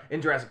sorry. Yeah.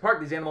 In Jurassic Park,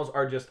 these animals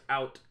are just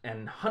out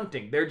and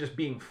hunting. They're just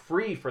being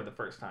free for the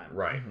first time.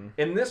 Right. Mm-hmm.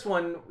 In this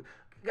one,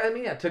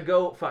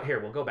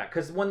 we'll go back.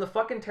 Because when the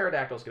fucking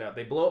pterodactyls get out,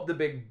 they blow up the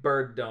big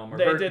bird dome, or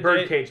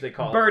bird cage, they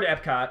call it. Bird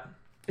Epcot.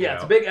 Yeah,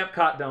 it's a big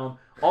Epcot dome.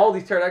 All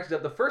these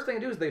pterodactyls, the first thing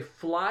they do is they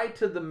fly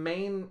to the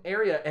main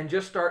area and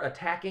just start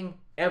attacking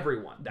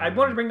everyone. I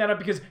wanted to bring that up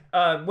because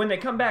when they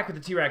come back with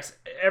the T-Rex,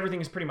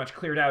 everything is pretty much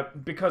cleared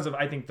out because of,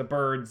 I think, the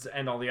birds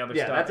and all the other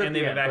stuff, and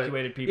they've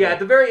evacuated people. Yeah, at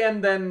the very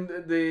end, then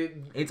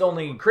it's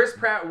only Chris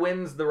Pratt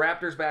wins the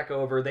Raptors back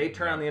over. They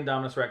turn on the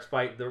Indominus Rex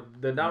fight. The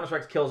Indominus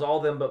Rex kills all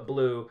of them but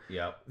Blue.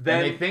 Yep.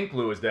 Then and they think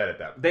Blue is dead at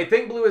that point. They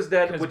think Blue is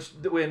dead, which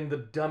when the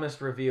dumbest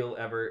reveal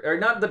ever, or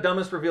not the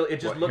dumbest reveal, it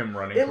just looked.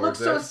 It looked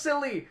so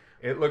silly.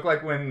 It looked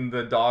like when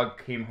the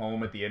dog came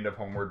home at the end of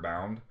Homeward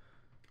Bound.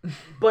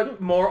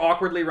 but more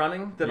awkwardly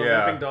running than a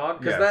limping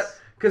dog.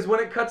 Because when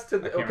it cuts to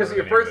because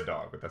your first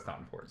dog, but that's not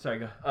important. Sorry,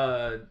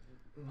 go.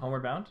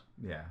 Homeward Bound?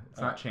 Yeah, it's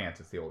not Chance.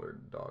 It's the older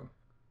dog.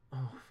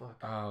 Oh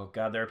fuck. Oh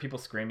god, there are people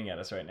screaming at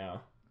us right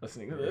now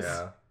listening to this.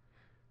 Yeah.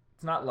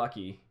 It's not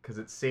Lucky. Because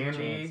it's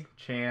Sandy,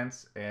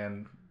 Chance,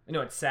 and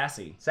no, it's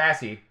Sassy.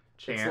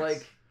 Chance.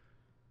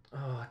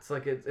 It's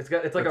like it's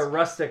like a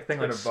rustic thing,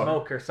 like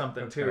smoke or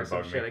something too, or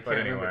some shit. I can't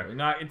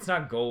remember. It's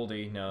not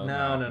Goldie. No.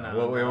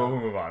 We'll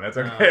move on. That's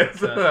okay. It's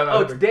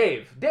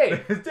Dave.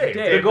 It's Dave.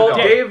 Dave the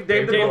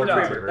Golden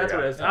Retriever. That's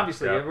what it is.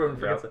 Obviously, everyone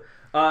forgets it.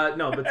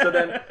 No, but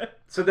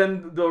so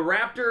then the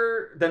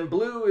raptor, then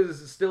Blue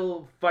is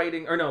still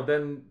fighting, or no,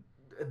 then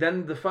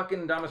the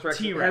fucking Indominus Rex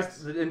T-Rex.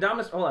 the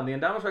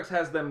Indominus Rex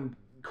has them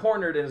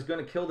cornered and is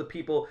going to kill the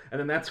people, and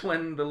then that's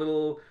when the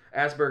little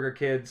Asperger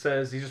kid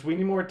says we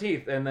need more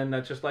teeth, and then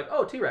that's just like,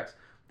 oh, T-Rex.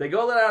 They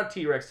go let out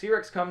T-Rex.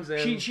 T-Rex comes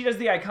in. She does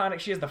the iconic.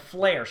 She has the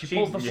flare. She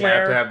pulls the You flare.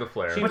 have to have the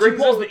flare. She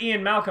pulls the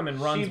Ian Malcolm and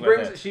runs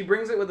with it. She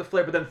brings it with the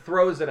flare, but then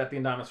throws it at the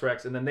Indominus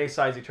Rex, and then they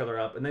size each other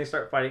up, and they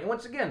start fighting. And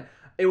once again,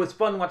 it was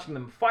fun watching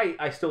them fight.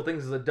 I still think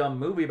this is a dumb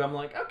movie, but I'm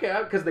like, okay,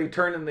 because they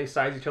turn and they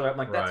size each other up. I'm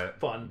like, that's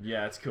fun.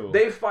 Yeah, it's cool.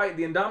 They fight.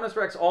 The Indominus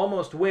Rex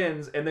almost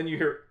wins, and then you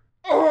hear,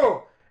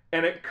 oh!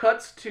 And it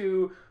cuts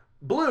to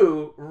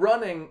Blue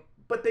running,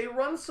 but they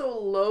run so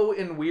low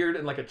and weird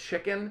and like a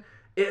chicken.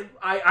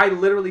 I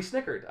literally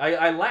snickered.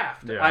 I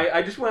laughed. Yeah.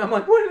 I just went. I'm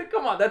like, what?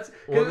 Come on, that's.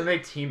 Well, then they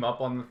team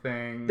up on the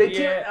thing.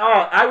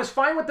 I was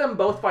fine with them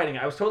both fighting.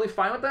 I was totally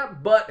fine with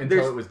that, but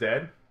until it was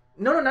dead.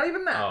 No, not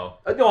even that. Oh.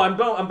 No, I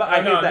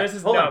hate that.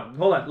 Hold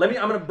on. I'm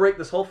gonna break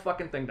this whole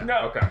fucking thing down. No,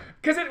 okay.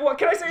 Because what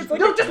can I say? It's like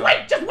no, just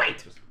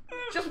wait.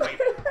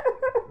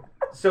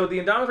 So the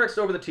Indominus Rex is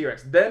over the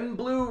T-Rex. Then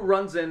Blue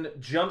runs in,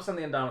 jumps on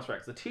the Indominus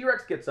Rex. The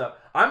T-Rex gets up.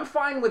 I'm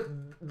fine with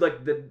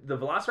like the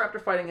Velociraptor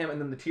fighting him,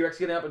 and then the T-Rex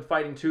getting up and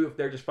fighting too if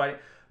they're just fighting.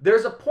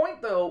 There's a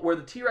point though where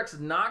the T-Rex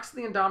knocks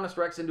the Indominus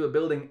Rex into a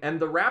building,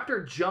 and the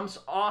Raptor jumps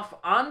off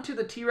onto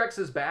the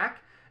T-Rex's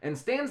back and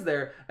stands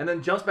there, and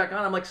then jumps back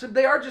on. I'm like, so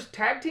they are just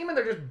tag teaming?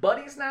 They're just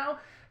buddies now?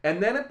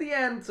 And then at the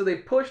end, so they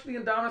push the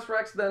Indominus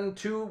Rex then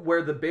to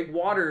where the big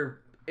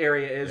water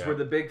area is, where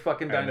the big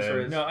fucking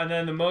dinosaur is. No, and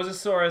then the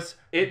Mosasaurus,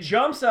 it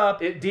jumps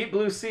up. It deep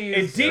blue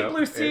sees.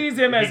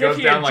 Him as if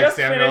he had like just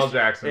Samuel finished.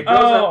 Jackson. It goes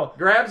up,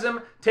 grabs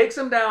him, takes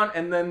him down,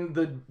 and then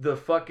the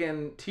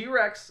fucking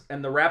T-Rex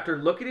and the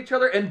Raptor look at each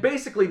other and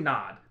basically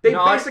nod. They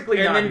basically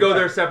nod. And then go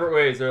their separate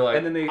ways. They're like,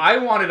 and then I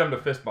wanted them to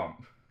fist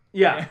bump.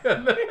 Yeah.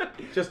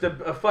 Just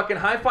a fucking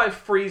high five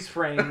freeze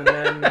frame, and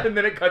then and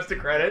then it cuts to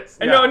credits.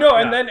 And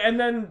and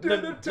then the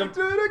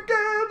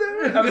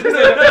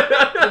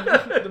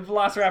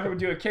Velociraptor would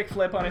do a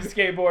kickflip on his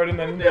skateboard, and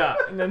then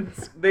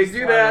they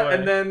do that,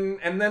 away.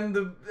 and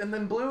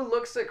then Blue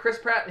looks at Chris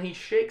Pratt and he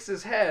shakes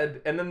his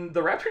head, and then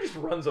the Raptor just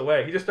runs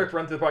away. He just starts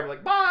running through the park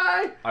like,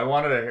 bye. I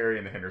wanted a Harry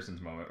and the Hendersons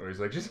moment where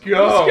he's like, just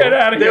go. Just get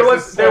out of here.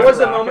 There was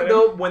a moment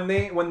though when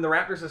the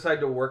Raptors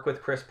decided to work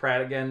with Chris Pratt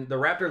again. The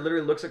Raptor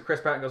literally looks at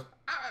Chris Pratt and goes,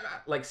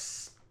 like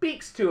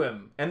speaks to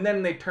him, and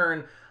then they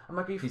turn. I'm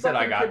like, are you he fucking said,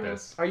 I got kidding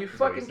this. Me? Are you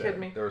fucking kidding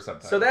me? There was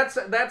something. So that's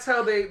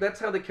how they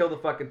kill the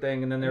fucking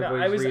thing, and then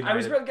everybody's I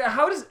was really,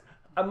 how does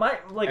how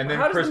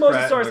Chris does the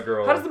Pratt Mosasaurus? and the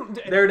girl, how does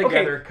they're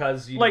together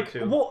because you need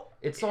to. Well,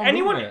 it's all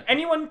anyone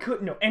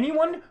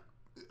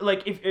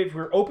like if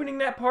we're opening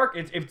that park,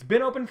 it's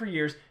been open for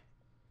years.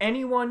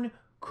 Anyone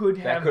could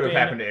have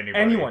happened to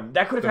anybody. Anyone.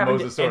 That could have happened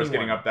to anyone. Mosasaurus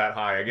getting up that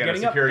high. Again,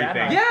 getting a security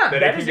thing. Yeah.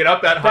 That if you get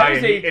up that high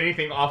and eat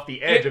anything off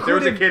the edge, if there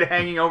was a kid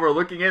hanging over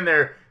looking in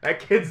there, that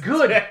kid's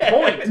good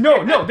point. No.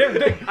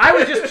 I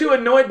was just too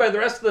annoyed by the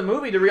rest of the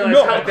movie to realize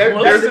how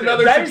close there's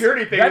another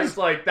security thing. It's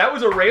like, that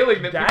was a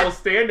railing that people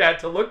stand at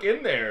to look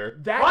in there.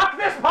 Fuck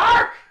this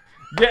park!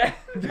 Yeah,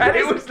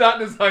 it was not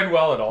designed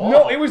well at all.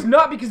 No, it was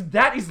not, because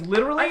that is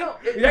literally. I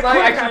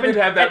actually did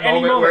have that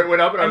moment where it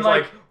went up, and I was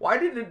like, why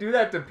didn't it do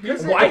that to people?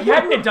 Why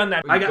hadn't it done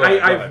that? I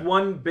have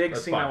one big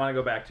scene I want to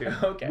go back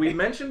to. Okay. We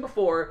mentioned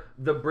before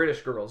the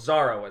British girl.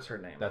 Zara was her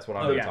name. That's what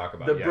I'm going to talk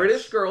about. The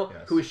British girl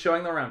who is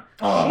showing them around.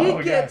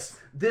 She gets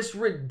this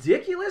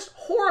ridiculous,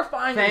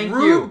 horrifying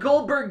Rube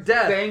Goldberg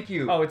death. Thank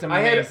you. Oh, it's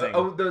amazing.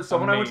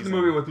 Someone I went to the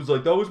movie with was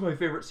like, that was my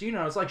favorite scene. And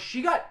I was like,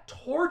 she got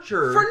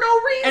tortured. For no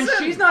reason. And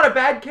she's not a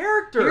bad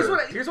character.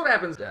 Here's what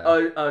happens.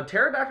 A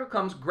pterodactyl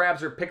comes,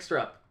 grabs her, picks her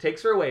up,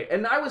 takes her away.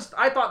 And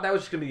I thought that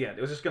was just going to be the end.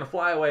 It was just going to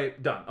fly away,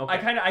 done.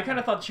 Okay. I kind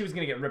of thought she was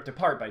going to get ripped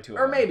apart by two of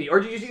them. Or maybe. Or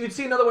you'd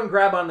see another one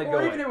grab on and go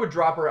Or even it would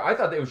drop her. I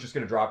thought it was just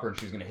going to drop her and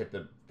she was going to hit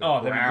the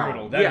ground. That'd be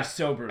brutal. That is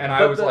so brutal. And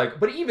I was like,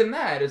 but even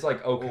that is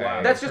like, okay.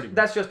 Wow, that's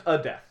just a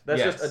death.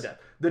 That's just a death.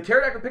 The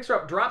pterodactyl picks her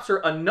up, drops her,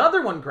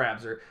 another one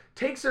grabs her,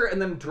 takes her,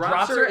 and then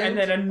drops her, and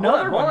then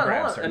another one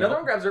grabs her. Another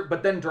one grabs her,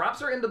 but then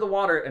drops her into the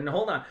water, and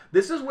hold on.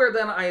 This is where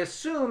then I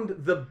assumed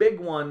the big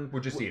one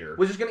would just eat her.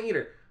 Was just going to eat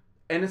her.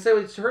 And instead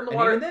it's her in the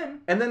water.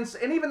 And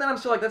even then I'm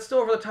still like, that's still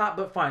over the top,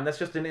 but fine. That's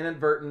just an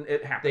inadvertent,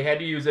 it happened. They had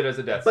to use it as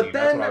a death scene.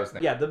 That's what I was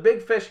thinking. Yeah, the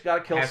big fish got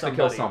to kill somebody. To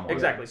kill someone.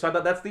 Exactly. So I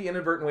thought that's the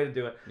inadvertent way to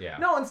do it. Yeah.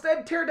 No,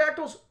 instead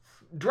pterodactyls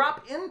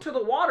drop into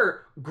the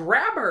water,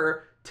 grab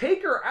her,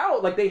 take her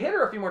out. Like, they hit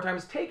her a few more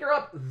times, take her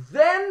up,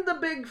 then the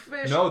big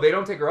fish... No, they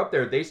don't take her up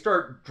there. They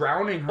start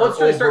drowning her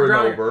they start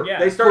drowning. over. Yeah.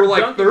 They start for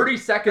like dunking 30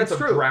 seconds of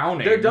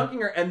drowning. They're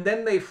dunking her, and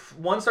then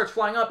one starts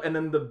flying up, and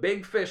then the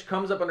big fish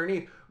comes up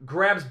underneath,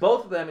 grabs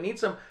both of them, and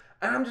eats them.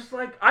 And I'm just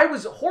like, I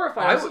was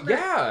horrified.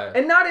 Yeah.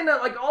 And not in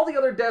like all the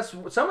other deaths.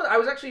 I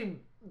was actually,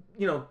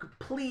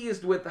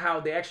 pleased with how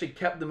they actually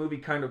kept the movie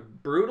kind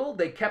of brutal.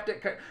 They kept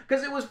it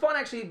because it was fun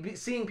actually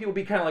seeing people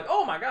be kind of like,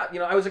 oh my god,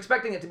 I was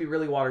expecting it to be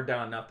really watered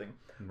down and nothing.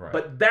 Right.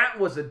 But that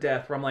was a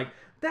death where I'm like,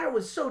 that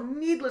was so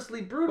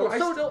needlessly brutal. Well, I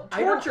tortured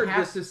I don't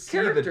have this to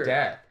character. see the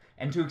death.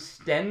 And to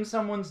extend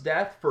someone's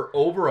death for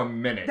over a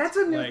minute. That's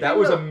a new thing. That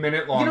was a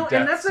minute-long death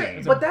and that's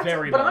scene. But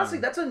honestly,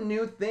 that's a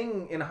new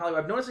thing in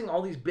Hollywood. I'm noticing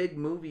all these big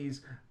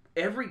movies,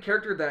 every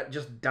character that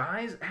just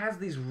dies has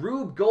these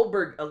Rube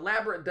Goldberg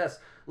elaborate deaths.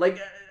 Like,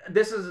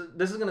 this is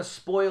going to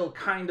spoil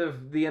kind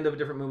of the end of a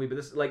different movie, but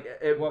this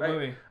What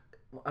movie?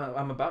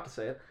 I'm about to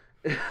say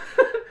it.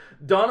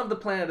 Dawn of the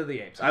Planet of the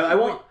Apes. Shut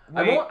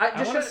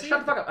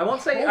the fuck up. I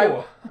won't say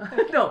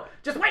no,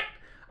 just wait.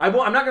 I'm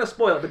not going to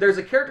spoil it, but there's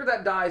a character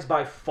that dies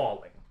by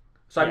falling.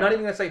 So I'm not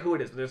even going to say who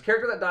it is, but there's a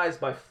character that dies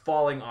by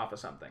falling off of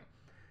something.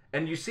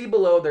 And you see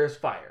below there's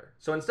fire.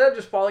 So instead of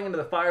just falling into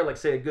the fire like,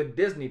 say, a good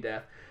Disney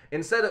death,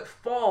 instead it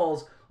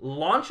falls,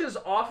 launches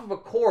off of a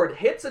cord,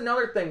 hits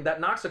another thing that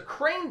knocks a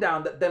crane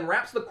down that then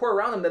wraps the cord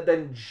around them that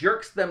then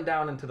jerks them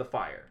down into the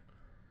fire.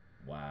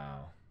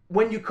 Wow.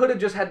 When you could have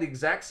just had the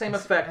exact same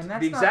effect.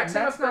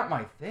 That's not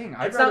my thing.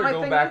 I'd rather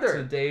go back to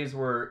the days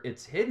where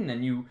it's hidden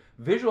and you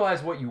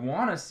visualize what you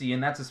want to see,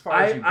 and that's as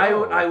far as you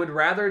go. I would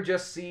rather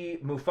just see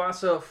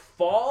Mufasa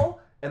fall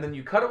and then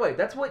you cut away.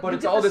 That's what. But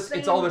it's all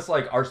this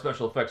like, our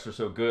special effects are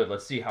so good.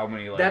 Let's see how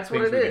many that's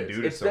things what it we can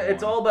do to someone.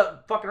 It's all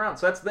about fucking around.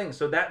 So that's the thing.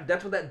 So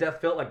that's what that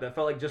death felt like. That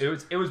felt like just it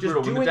was just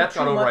brutal. When the death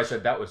got over, much. I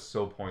said that was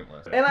so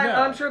pointless. And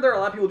I'm sure there are a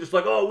lot of people just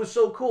like, oh, it was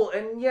so cool.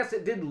 And yes,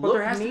 it did look. But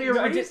there has to be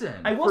a reason.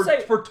 I will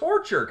say for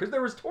torture, because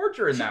there was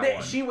torture in that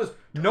one. She was.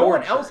 No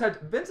one else had.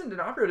 Vincent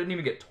D'Onofrio didn't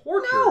even get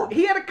tortured. No,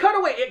 he had a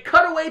cutaway. It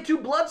cut away to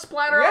blood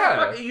splatter.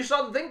 Yeah. You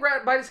saw the thing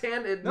grab by his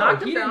hand. It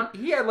knocked him down.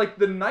 He had like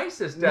the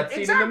nicest death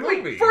scene in the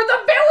movie. For the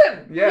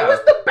villain. Yeah. He was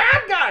the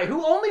bad guy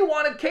who only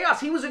wanted chaos.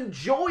 He was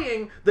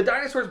enjoying the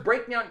dinosaurs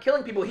breaking out and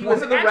killing people.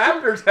 One of the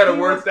raptors had a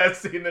worse death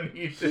scene than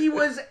he did. He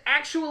was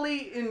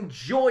actually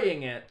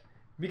enjoying it.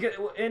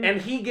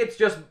 And he gets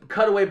just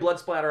cutaway blood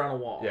splatter on a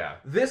wall. Yeah.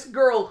 This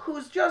girl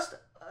who's just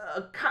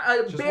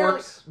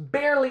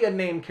barely a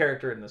named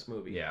character in this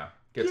movie. Yeah.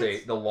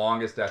 Gets the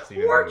longest death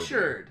scene in the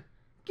movie.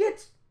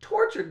 Gets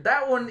tortured.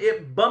 That one,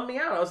 it bummed me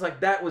out. I was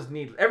like, that was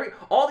needless.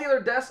 All the other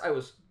deaths I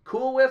was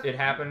cool with. It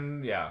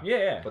happened, yeah.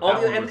 Yeah. But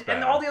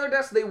and all the other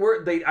deaths,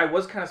 I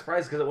was kind of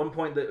surprised because at one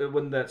point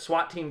when the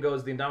SWAT team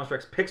goes, the Indominus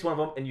Rex picks one of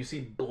them and you see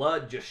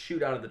blood just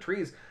shoot out of the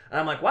trees. And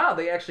I'm like, wow,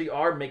 they actually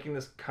are making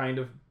this kind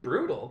of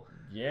brutal.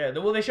 Yeah,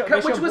 well, they show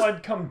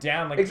blood come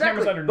down, like exactly,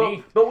 the camera's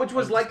underneath. But which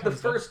was like the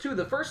first two.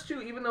 The first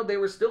two, even though they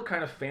were still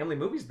kind of family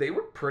movies, they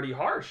were pretty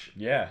harsh.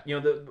 Yeah.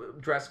 The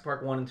Jurassic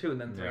Park 1 and 2,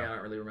 and then 3, I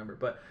don't really remember.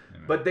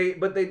 But they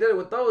did it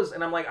with those,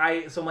 and I'm like,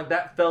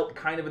 that felt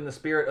kind of in the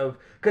spirit of,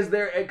 because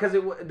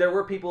there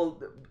were people,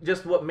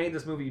 just what made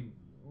this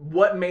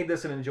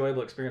an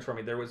enjoyable experience for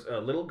me. There was a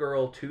little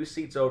girl 2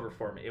 seats over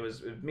for me. It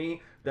was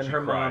me, then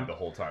her mom. She cried the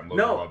whole time.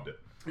 Logan loved it.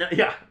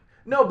 Yeah.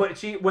 No,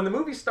 but when the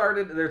movie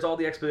started, there's all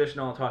the exposition,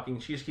 all the talking.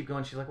 She just kept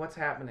going. She's like, "What's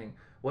happening?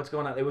 What's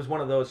going on?" It was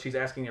one of those. She's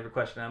asking every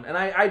question, and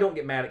I don't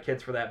get mad at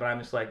kids for that, but I'm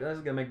just like, this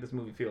is gonna make this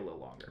movie feel a little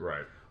longer.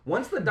 Right.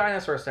 Once the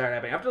dinosaurs started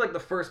happening, after like the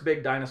first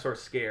big dinosaur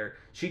scare,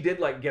 she did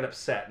like get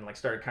upset and like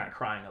started kind of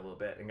crying a little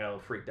bit and got a little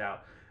freaked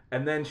out.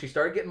 And then she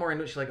started getting more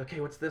into it. She's like, okay,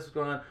 what's this? What's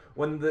going on?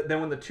 When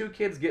the 2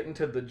 kids get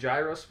into the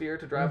gyrosphere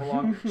to drive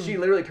along, she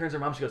literally turns to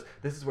her mom. She goes,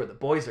 this is where the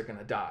boys are going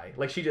to die.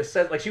 Like she just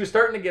said, like she was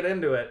starting to get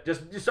into it,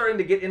 just starting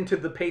to get into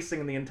the pacing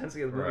and the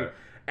intensity of the movie. Right.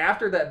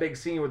 After that big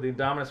scene where the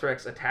Indominus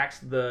Rex attacks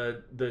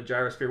the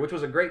gyrosphere, which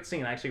was a great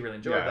scene. I actually really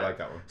enjoyed that. I like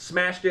that one.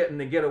 Smashed it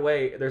and they get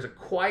away. There's a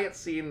quiet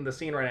scene, the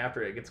scene right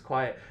after it gets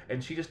quiet.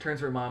 And she just turns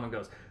to her mom and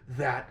goes,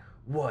 that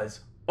was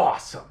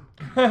awesome.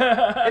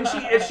 and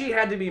she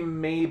had to be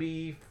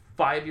maybe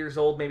 5 years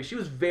old, maybe. She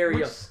was very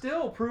young. Which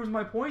still proves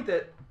my point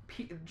that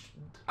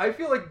I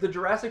feel like the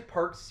Jurassic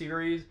Park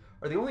series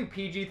are the only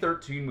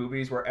PG-13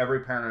 movies where every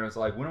parent is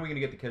like, when are we going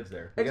to get the kids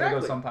there? We gotta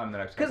go sometime in the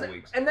next couple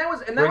weeks. And that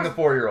was Bring the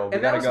 4-year-old. We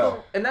gotta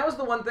go. And that was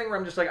the one thing where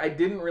I'm just like, I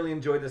didn't really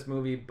enjoy this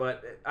movie,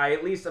 but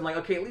I'm like,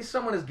 okay, at least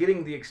someone is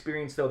getting the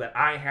experience though that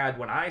I had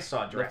when I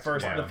saw Jurassic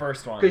Park. The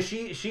first one.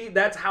 Because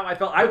that's how I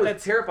felt. I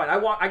was terrified.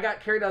 I got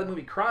carried out of the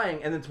movie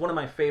crying, and it's one of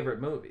my favorite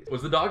movies.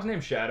 Was the dog's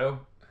name Shadow?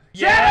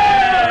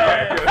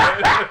 Yeah!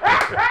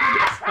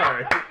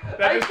 Sorry.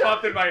 That just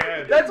popped in my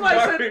head. That's why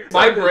I said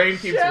my brain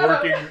keeps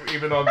working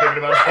even though I'm thinking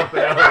about something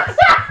else.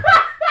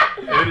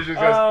 And it just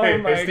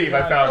goes, hey Steve,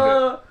 I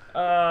found it.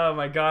 Oh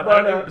my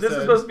god. This is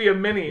supposed to be a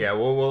mini. Yeah,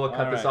 we'll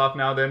cut this off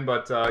now then,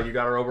 but you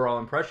got our overall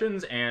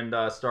impressions, and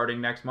starting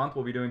next month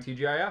we'll be doing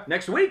TGIF.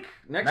 Next week's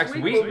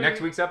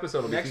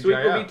episode will be next TGIF.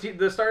 week will be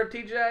the start of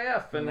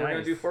TGIF, and we're going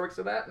to do 4 weeks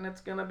of that, and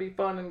it's going to be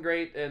fun and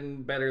great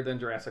and better than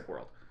Jurassic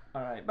World.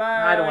 All right,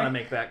 bye. I don't want to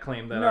make that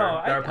claim that No,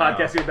 our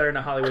podcast is better than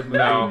a Hollywood movie.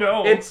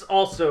 No. It's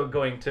also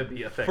going to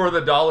be a thing. For the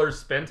dollars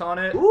spent on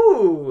it,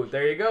 Ooh,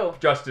 there you go.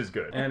 just as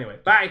good. Anyway,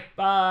 bye.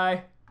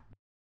 Bye.